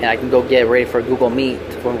 and I can go get ready for Google Meet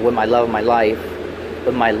with my love of my life.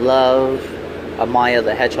 With my love, Amaya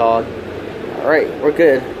the Hedgehog. Alright, we're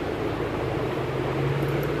good.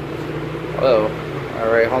 Whoa.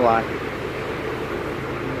 Alright, hold on.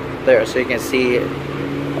 There, so you can see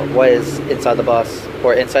what is inside the bus,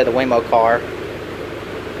 or inside the Waymo car.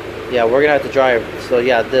 Yeah, we're gonna have to drive. So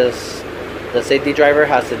yeah, the safety driver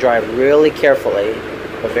has to drive really carefully,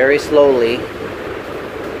 but very slowly.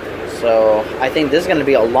 So I think this is gonna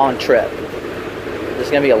be a long trip. This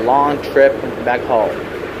is gonna be a long trip back home.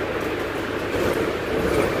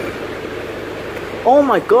 Oh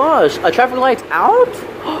my gosh, a traffic light's out?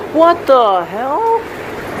 What the hell?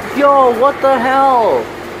 Yo, what the hell?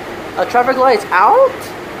 A traffic light's out?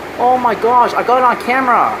 Oh my gosh, I got it on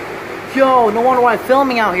camera. Yo, no wonder why I'm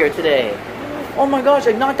filming out here today. Oh my gosh,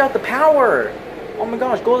 I knocked out the power. Oh my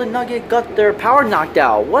gosh, Golden Nugget got their power knocked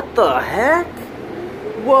out. What the heck?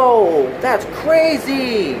 Whoa, that's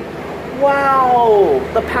crazy. Wow,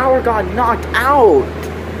 the power got knocked out.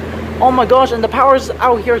 Oh my gosh, and the power's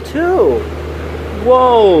out here too.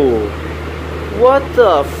 Whoa. What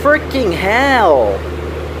the freaking hell?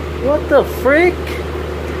 What the frick?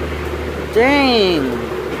 Dang.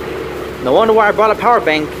 No wonder why I brought a power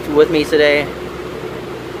bank with me today.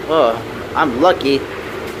 Oh, I'm lucky.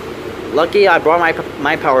 Lucky I brought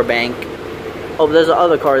my power bank. Oh, there's the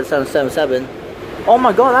other car, the 777. Oh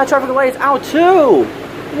my god, that traffic light is out too!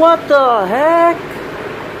 What the heck?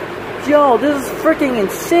 Yo, this is freaking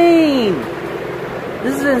insane!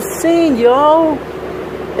 This is insane, yo!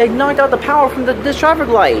 It knocked out the power from this traffic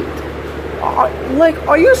light.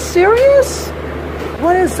 Are you serious?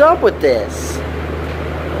 What is up with this?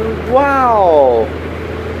 Wow!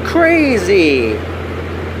 Crazy!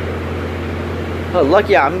 Oh,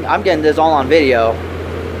 lucky I'm getting this all on video.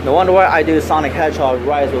 No wonder why I do Sonic Hedgehog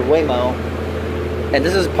rides with Waymo. And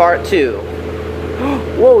this is part 2.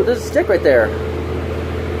 Whoa, there's a stick right there.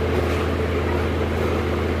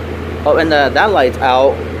 Oh, and that light's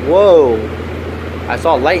out. Whoa. I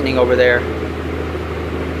saw lightning over there.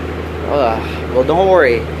 Well, don't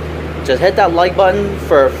worry. Just hit that like button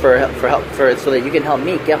for help so that you can help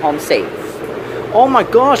me get home safe. Oh my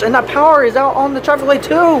gosh, and that power is out on the traffic light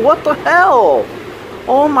too. What the hell?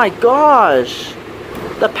 Oh my gosh.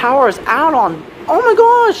 The power is out on. Oh my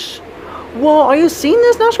gosh. Whoa, are you seeing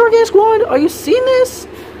this, NASCAR Gang Squad? Are you seeing this?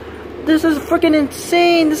 This is freaking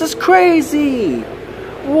insane. This is crazy.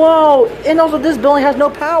 Whoa, and also this building has no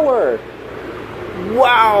power.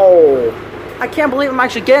 Wow. I can't believe I'm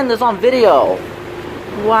actually getting this on video.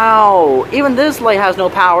 Wow, even this light has no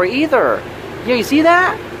power either. Yeah, you see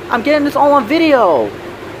that? I'm getting this all on video.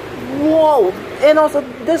 Whoa, and also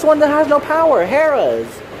this one that has no power, Harrah's.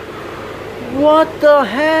 What the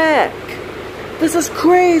heck? This is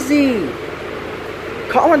crazy.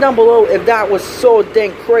 Comment down below if that was so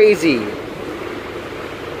dang crazy.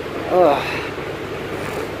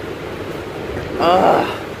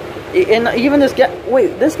 And even this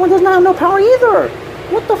wait, this one does not have no power either.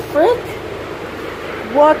 What the frick?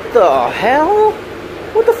 What the hell?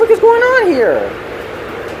 What the frick is going on here?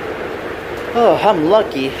 Oh, I'm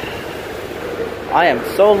lucky. I am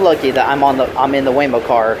so lucky that I'm in the Waymo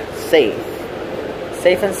car, safe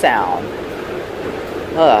and sound.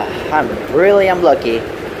 I'm lucky.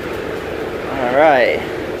 All right.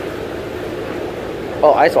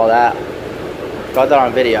 Oh, I saw that. Got that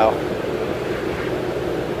on video.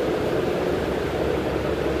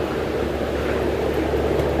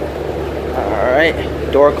 All right,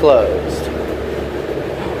 door closed.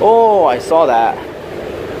 Oh, I saw that.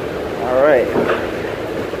 All right.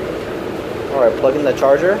 All right, plug in the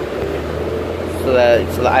charger so that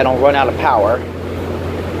I don't run out of power.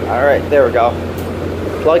 All right, there we go.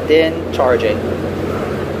 Plugged in, charging.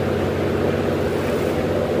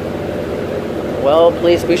 Well,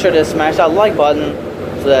 please be sure to smash that like button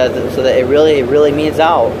so that it really means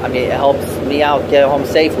out. I mean, it helps me out get home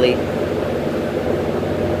safely.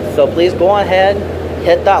 So please go ahead,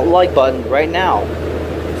 hit that like button right now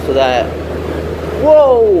so that.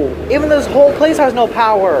 Whoa! Even this whole place has no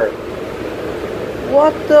power.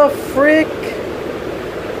 What the frick?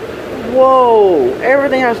 Whoa!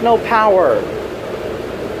 Everything has no power.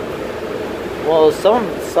 Well, some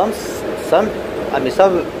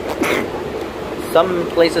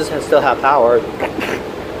places still have power.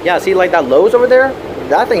 Yeah, see, like that Lowe's over there?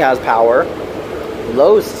 That thing has power.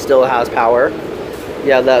 Lowe's still has power.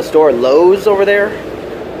 Yeah, that store Lowe's over there?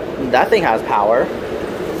 That thing has power.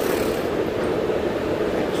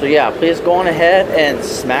 So yeah, please go on ahead and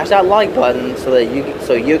smash that like button so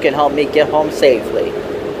you can help me get home safely.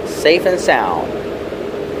 Safe and sound.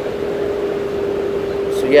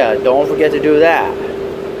 So yeah, don't forget to do that.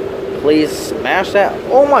 Please smash that.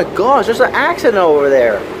 Oh my gosh, there's an accident over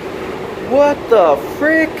there. What the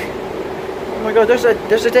frick? Oh my god, there's a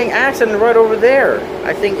dang accident right over there.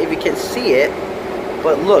 I think if you can see it,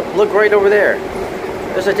 but look right over there.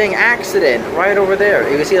 There's a dang accident right over there.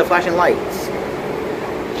 You can see the flashing lights.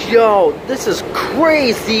 Yo, this is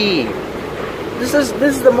crazy. This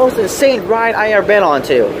is the most insane ride I ever been on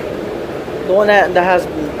to. The one that has,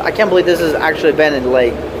 I can't believe this has actually been in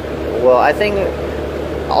like, well, I think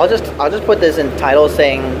I'll just put this in title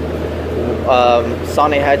saying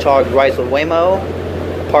Sonic Hedgehog rides with Waymo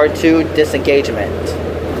Part 2 Disengagement.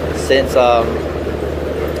 Since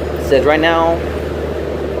right now,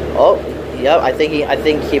 oh yep, I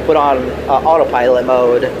think he put on autopilot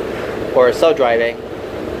mode or self-driving.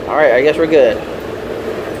 All right, I guess we're good.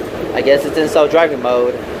 I guess it's in self-driving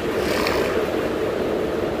mode.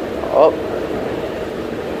 Oh.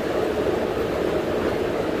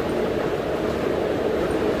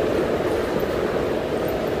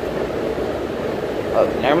 Oh,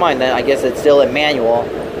 never mind then. I guess it's still in manual.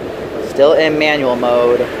 Still in manual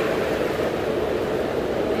mode.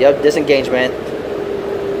 Yep, disengagement.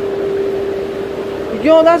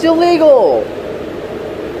 Yo, that's illegal!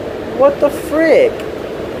 What the frick?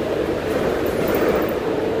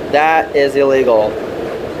 That is illegal.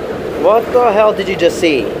 What the hell did you just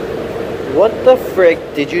see? What the frick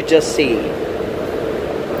did you just see?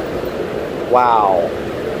 Wow.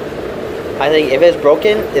 I think if it's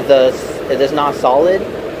broken, if it's not solid,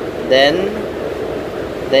 then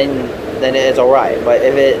it's alright. But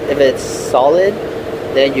if it's solid,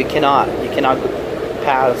 then you cannot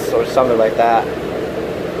pass or something like that.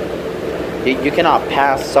 You cannot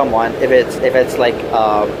pass someone if it's like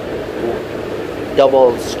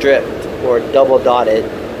double stripped or double dotted.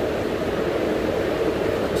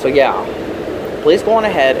 So yeah, please go on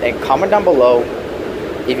ahead and comment down below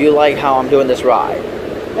if you like how I'm doing this ride.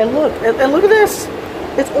 And look at this.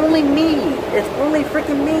 It's only me. It's only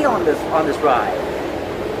freaking me on this ride.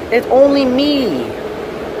 It's only me.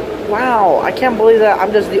 Wow, I can't believe that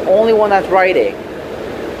I'm just the only one that's riding.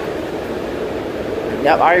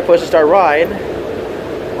 Yep, I already pushed the start ride.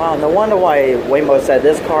 Wow, no wonder why Waymo said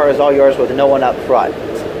this car is all yours with no one up front.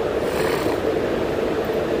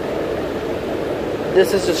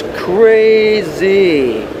 This is just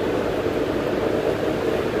crazy.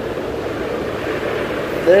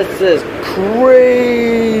 This is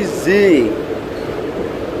crazy.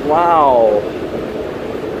 Wow.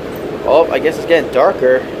 Oh, I guess it's getting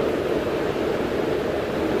darker.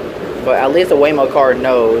 But at least the Waymo car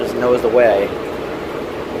knows the way.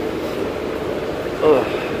 Ugh.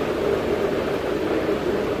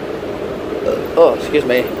 Oh, excuse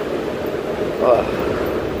me.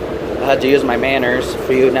 I had to use my manners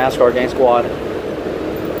for you, NASCAR Gang Squad.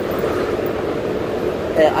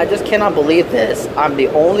 And I just cannot believe this. I'm the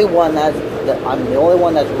only one that's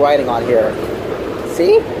riding on here.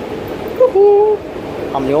 See? Woohoo!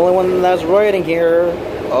 I'm the only one that's riding here.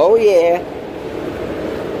 Oh yeah.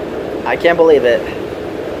 I can't believe it.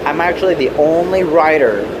 I'm actually the only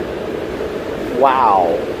rider.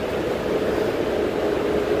 Wow.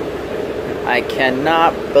 I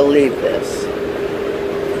cannot believe this.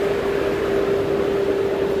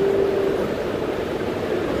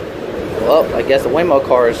 Well, I guess the Waymo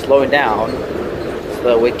car is slowing down so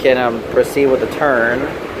that we can proceed with the turn.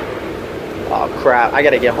 Oh crap, I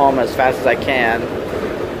gotta get home as fast as I can.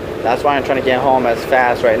 That's why I'm trying to get home as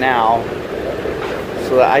fast right now,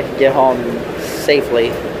 so that I can get home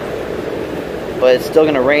safely. But it's still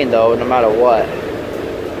gonna rain though, no matter what.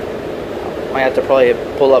 Might have to probably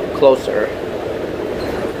pull up closer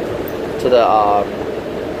to the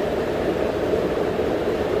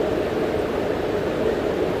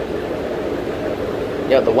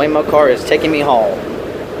yeah, the Waymo car is taking me home.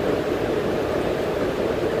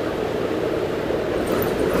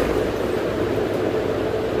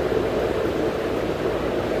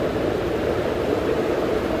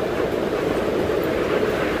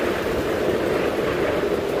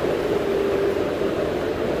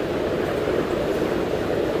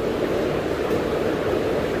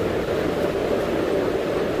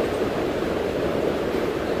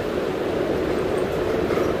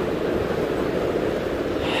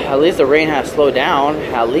 At least the rain has slowed down.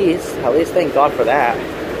 At least thank God for that.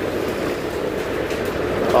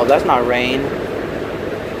 Oh, that's not rain.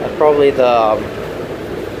 That's probably the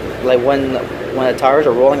like when the tires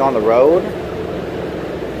are rolling on the road.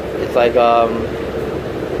 It's like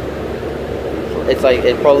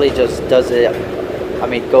it probably just does it. I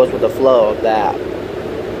mean, goes with the flow of that.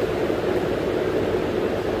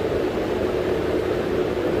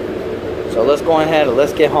 So let's go ahead and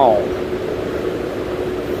let's get home.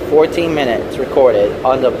 14 minutes recorded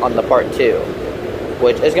on the part 2,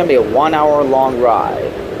 which is going to be a 1 hour long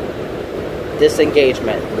ride.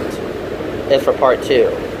 Disengagement is for part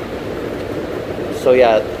 2. So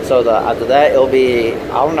yeah, so after that it'll be,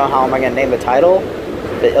 I don't know how am I going to name the title,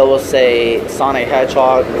 but it will say Sonic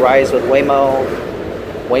Hedgehog rides with Waymo,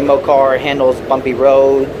 Waymo car handles bumpy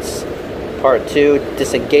roads, part 2,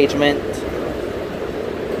 disengagement.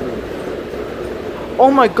 Oh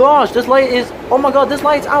my gosh, this light is... Oh my god, this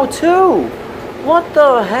light's out too! What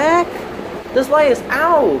the heck? This light is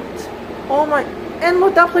out! Oh my... And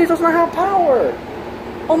look, that place does not have power!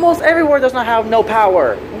 Almost everywhere does not have no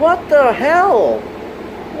power! What the hell?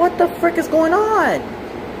 What the frick is going on?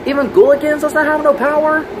 Even Gooligans does not have no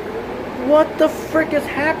power? What the frick is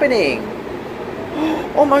happening?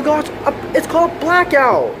 Oh my gosh, it's called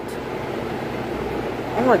blackout!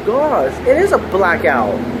 Oh my gosh, it is a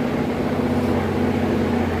blackout!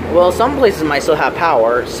 Well, some places might still have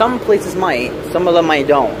power. Some places might. Some of them might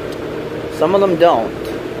don't. Some of them don't.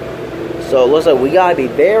 So it looks like we gotta be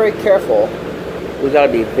very careful we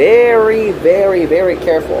gotta be very, very, very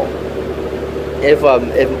careful.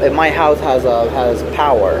 If my house has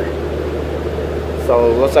power,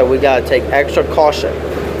 so it looks like we gotta take extra caution.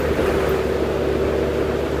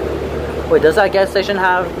 Wait, does that gas station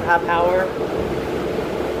have power?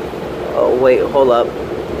 Oh wait, hold up.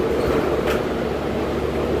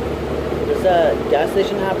 Does that gas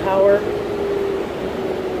station have power?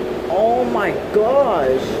 Oh my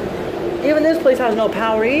gosh! Even this place has no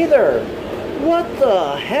power either. What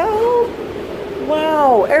the hell?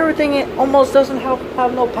 Wow, everything almost doesn't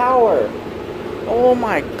have no power. Oh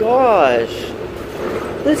my gosh.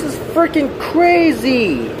 This is freaking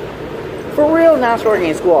crazy. For real, NASCAR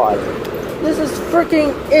Gang Squad. This is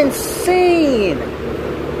freaking insane.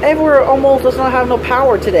 Everywhere almost does not have no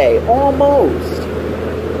power today. Almost.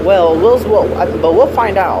 Well, but we'll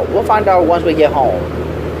find out. We'll find out once we get home.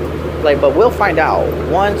 But we'll find out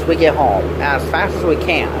once we get home as fast as we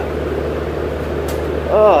can.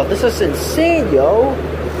 Oh, this is insane, yo.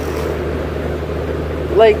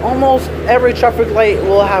 Like, almost every traffic light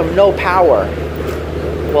will have no power.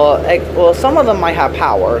 Well, some of them might have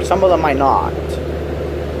power, some of them might not.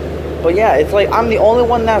 But yeah, it's like I'm the only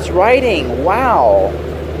one that's riding. Wow.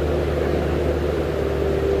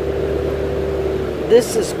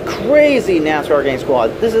 This is crazy, NASCAR Gang Squad.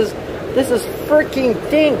 This is freaking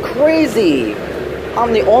dang crazy.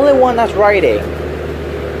 I'm the only one that's riding.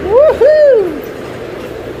 Woohoo!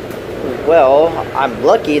 Well, I'm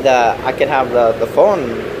lucky that I can have the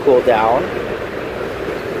phone cool down.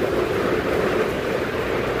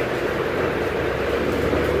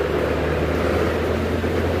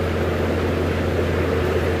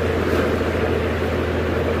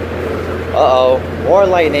 Uh-oh, more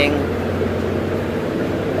lightning.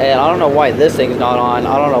 And I don't know why this thing's not on.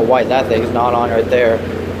 I don't know why that thing's not on right there.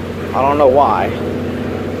 I don't know why.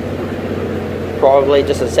 Probably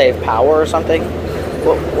just to save power or something.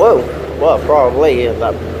 Whoa. Well, probably.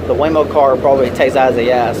 The Waymo car probably takes that as a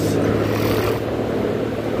yes.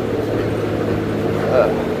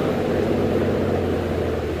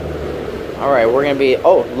 Alright, we're gonna be...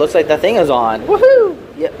 Oh, looks like that thing is on. Woohoo!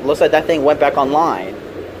 Yeah, looks like that thing went back online.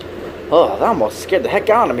 Oh, that almost scared the heck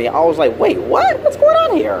out of me. I was like, wait, what? What's going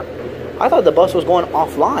on here? I thought the bus was going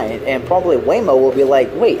offline, and probably Waymo will be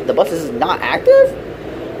like, wait, the bus is not active?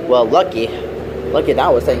 Well, lucky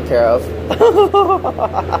that was taken care of.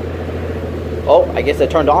 Oh, I guess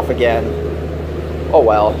it turned off again. Oh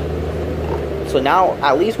well. So now,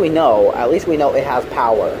 at least we know it has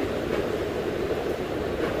power.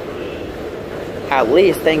 At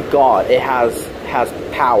least, thank God, it has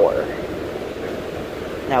power.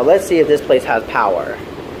 Now let's see if this place has power.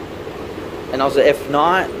 And also, if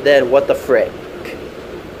not, then what the frick?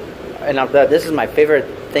 And this is my favorite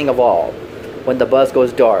thing of all, when the bus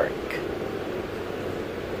goes dark.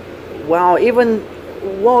 Wow, even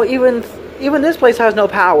this place has no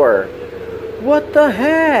power. What the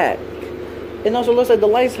heck? It also looks like the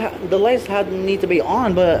lights need to be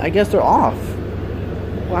on, but I guess they're off.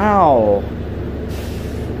 Wow.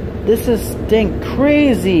 This is dang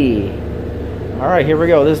crazy. Alright, here we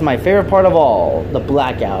go. This is my favorite part of all. The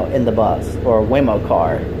blackout in the bus. Or Waymo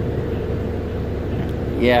car.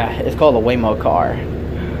 Yeah, it's called a Waymo car.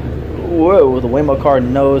 Whoa, the Waymo car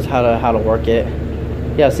knows how to work it.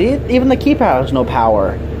 Yeah, see? Even the keypad has no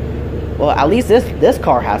power. Well, at least this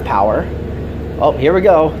car has power. Oh, here we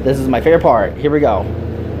go. This is my favorite part. Here we go.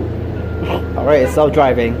 Alright, it's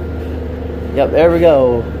self-driving. Yep, there we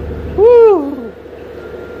go. Woo!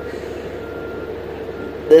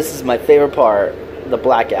 This is my favorite part, the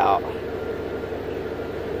blackout.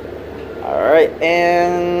 Alright,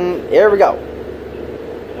 and here we go.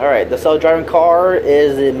 Alright, the self-driving car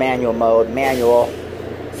is in manual mode. Manual.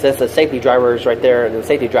 Since the safety driver is right there, the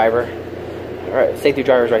safety driver. Alright, safety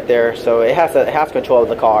driver is right there, so it has control of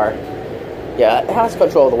the car. Yeah, it has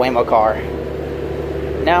control of the Waymo car.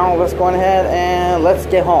 Now, let's go ahead and let's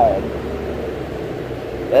get home.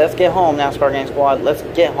 Let's get home, NASCAR Gang Squad. Let's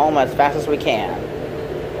get home as fast as we can.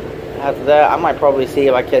 After that, I might probably see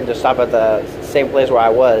if I can just stop at the same place where I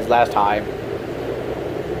was last time.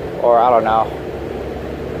 Or, I don't know.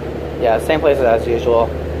 Yeah, same place as usual.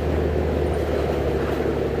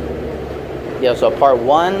 Yeah, so part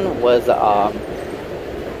 1 was,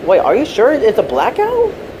 wait, are you sure it's a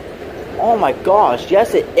blackout? Oh my gosh,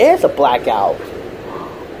 yes it is a blackout.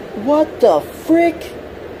 What the frick?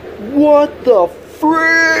 What the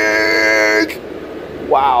frick?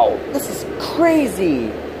 Wow, this is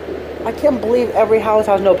crazy. I can't believe every house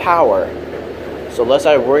has no power. So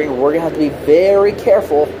we're gonna have to be very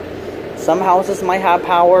careful. Some houses might have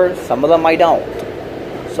power, some of them might don't.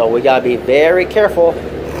 So we gotta be very careful.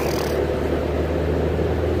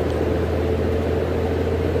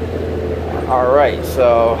 Alright,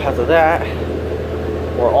 so after that,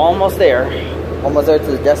 we're almost there. Almost there to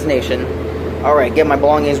the destination. Alright, get my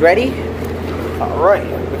belongings ready. Alright,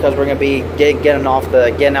 because we're gonna be getting out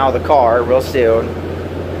of the car real soon.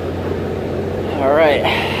 Alright.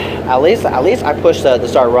 At least I pushed the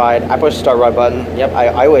start ride. I pushed the start ride button. Yep,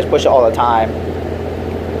 I always push it all the time.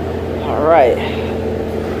 Alright.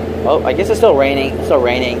 Oh, I guess it's still raining. It's still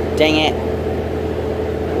raining. Dang it.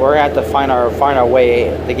 We're gonna have to find our way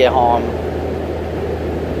to get home.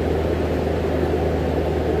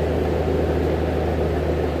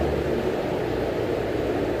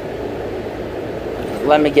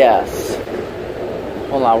 Let me guess.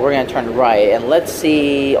 Hold on, we're gonna turn right and let's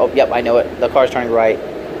see. Oh, yep, I know it. The car's turning right.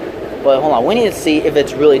 But hold on, we need to see if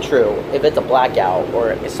it's really true. If it's a blackout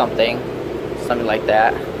or something like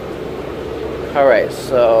that. Alright,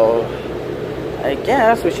 so I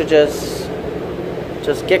guess we should just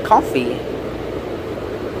get comfy.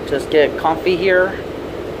 Just get comfy here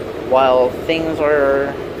while things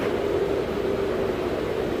are,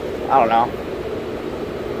 I don't know.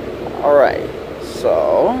 Alright,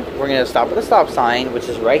 so we're gonna stop at the stop sign, which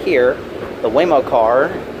is right here. The Waymo car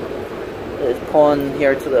is pulling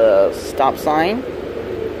here to the stop sign.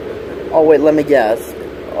 Oh wait, let me guess.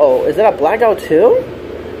 Oh, is that a blackout too?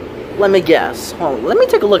 Let me guess. Hold on, let me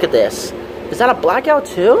take a look at this. Is that a blackout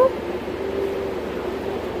too?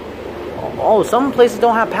 Oh, some places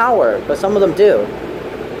don't have power, but some of them do.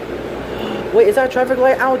 Wait, is that traffic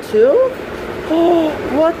light out too? Oh,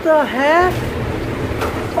 what the heck?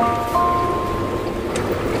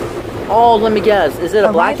 Oh, let me guess. Is it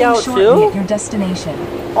a blackout too? At your destination.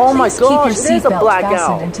 Oh my gosh, it is a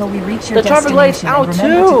blackout. Until we reach your the traffic light's out and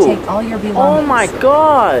too. To take all your Oh my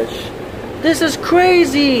gosh. This is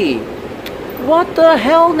crazy. What the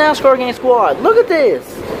hell, NASCAR Gang Squad? Look at this.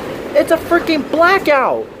 It's a freaking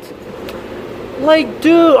blackout. Like,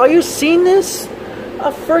 dude, are you seeing this?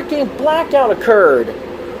 A freaking blackout occurred.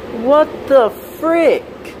 What the frick?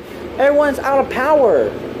 Everyone's out of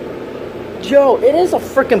power. Yo, it is a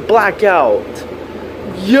freaking blackout.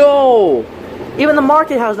 Yo. Even the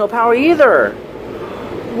market has no power either.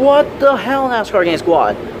 What the hell, NASCAR Gang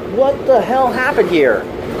Squad? What the hell happened here?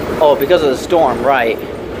 Oh, because of the storm, right.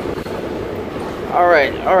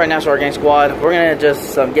 Alright, NASCAR Gang Squad. We're gonna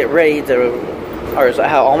just get ready to... Alright, so I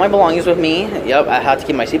have all my belongings with me. Yep, I have to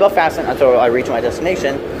keep my seatbelt fastened until I reach my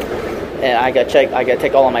destination. And I gotta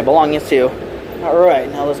take all of my belongings too. Alright,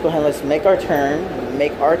 now let's go ahead and let's make our turn.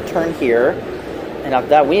 Make our turn here. And after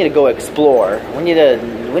that, we need to go explore. We need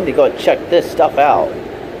to go check this stuff out.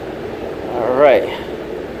 Alright.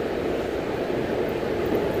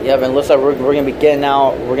 Yeah, but it looks like we're gonna be getting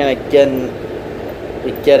out. We're gonna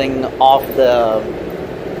be getting off the.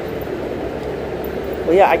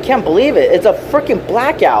 Well, yeah, I can't believe it. It's a freaking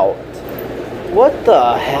blackout. What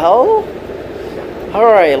the hell?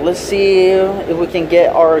 Alright, let's see if we can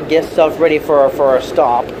get stuff ready for our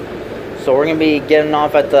stop. So we're gonna be getting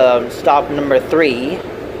off at the stop number 3.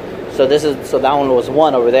 So that one was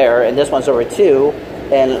 1 over there, and this one's over 2,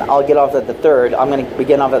 and I'll get off at the 3rd. I'm gonna be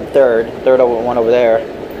getting off at the 3rd one over there.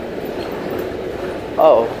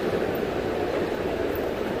 Oh,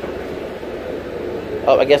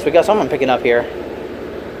 I guess we got someone picking up here.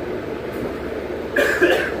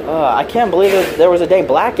 I can't believe there was a day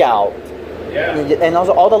blackout. Yeah. And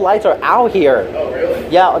also all the lights are out here. Oh, really?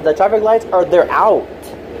 Yeah, the traffic lights they're out.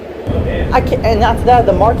 I can't, and after that,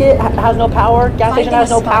 the market has no power. Gas station has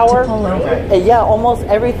no power. And yeah, almost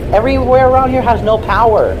everywhere around here has no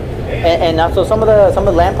power. And so some of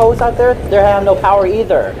the lampposts out there, they have no power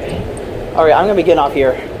either. All right, I'm gonna be getting off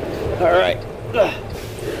here. All right.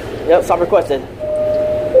 Yep, stop requested.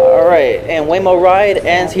 All right, and Waymo ride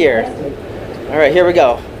ends here. All right, here we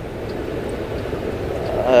go.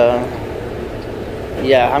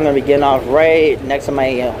 Yeah, I'm gonna be getting off right next to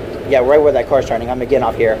my right where that car's turning. I'm gonna get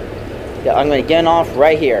off here. Yeah, I'm gonna get off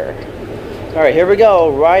right here. All right, here we go.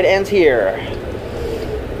 Ride ends here.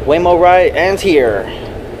 Waymo ride ends here.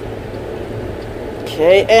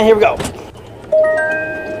 Okay, and here we go.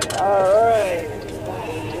 All right.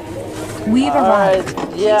 We've arrived.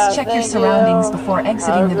 Yeah, please check your surroundings before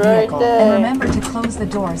exiting the vehicle, and remember to close the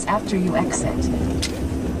doors after you exit.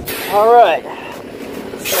 All right.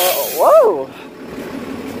 So, whoa.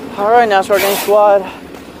 All right, NASCAR Gang Squad.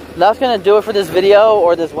 That's gonna do it for this video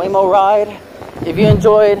or this Waymo ride. If you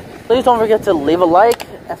enjoyed, please don't forget to leave a like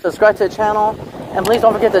and subscribe to the channel, and please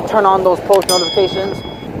don't forget to turn on those post notifications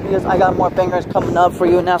because I got more bangers coming up for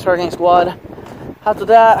you, NASCAR Gang Squad. After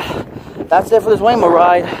that, that's it for this Waymo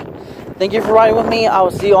ride. Thank you for riding with me. I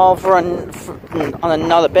will see you all on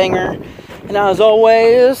another banger. And as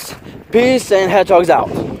always, peace and Hedgehogs out.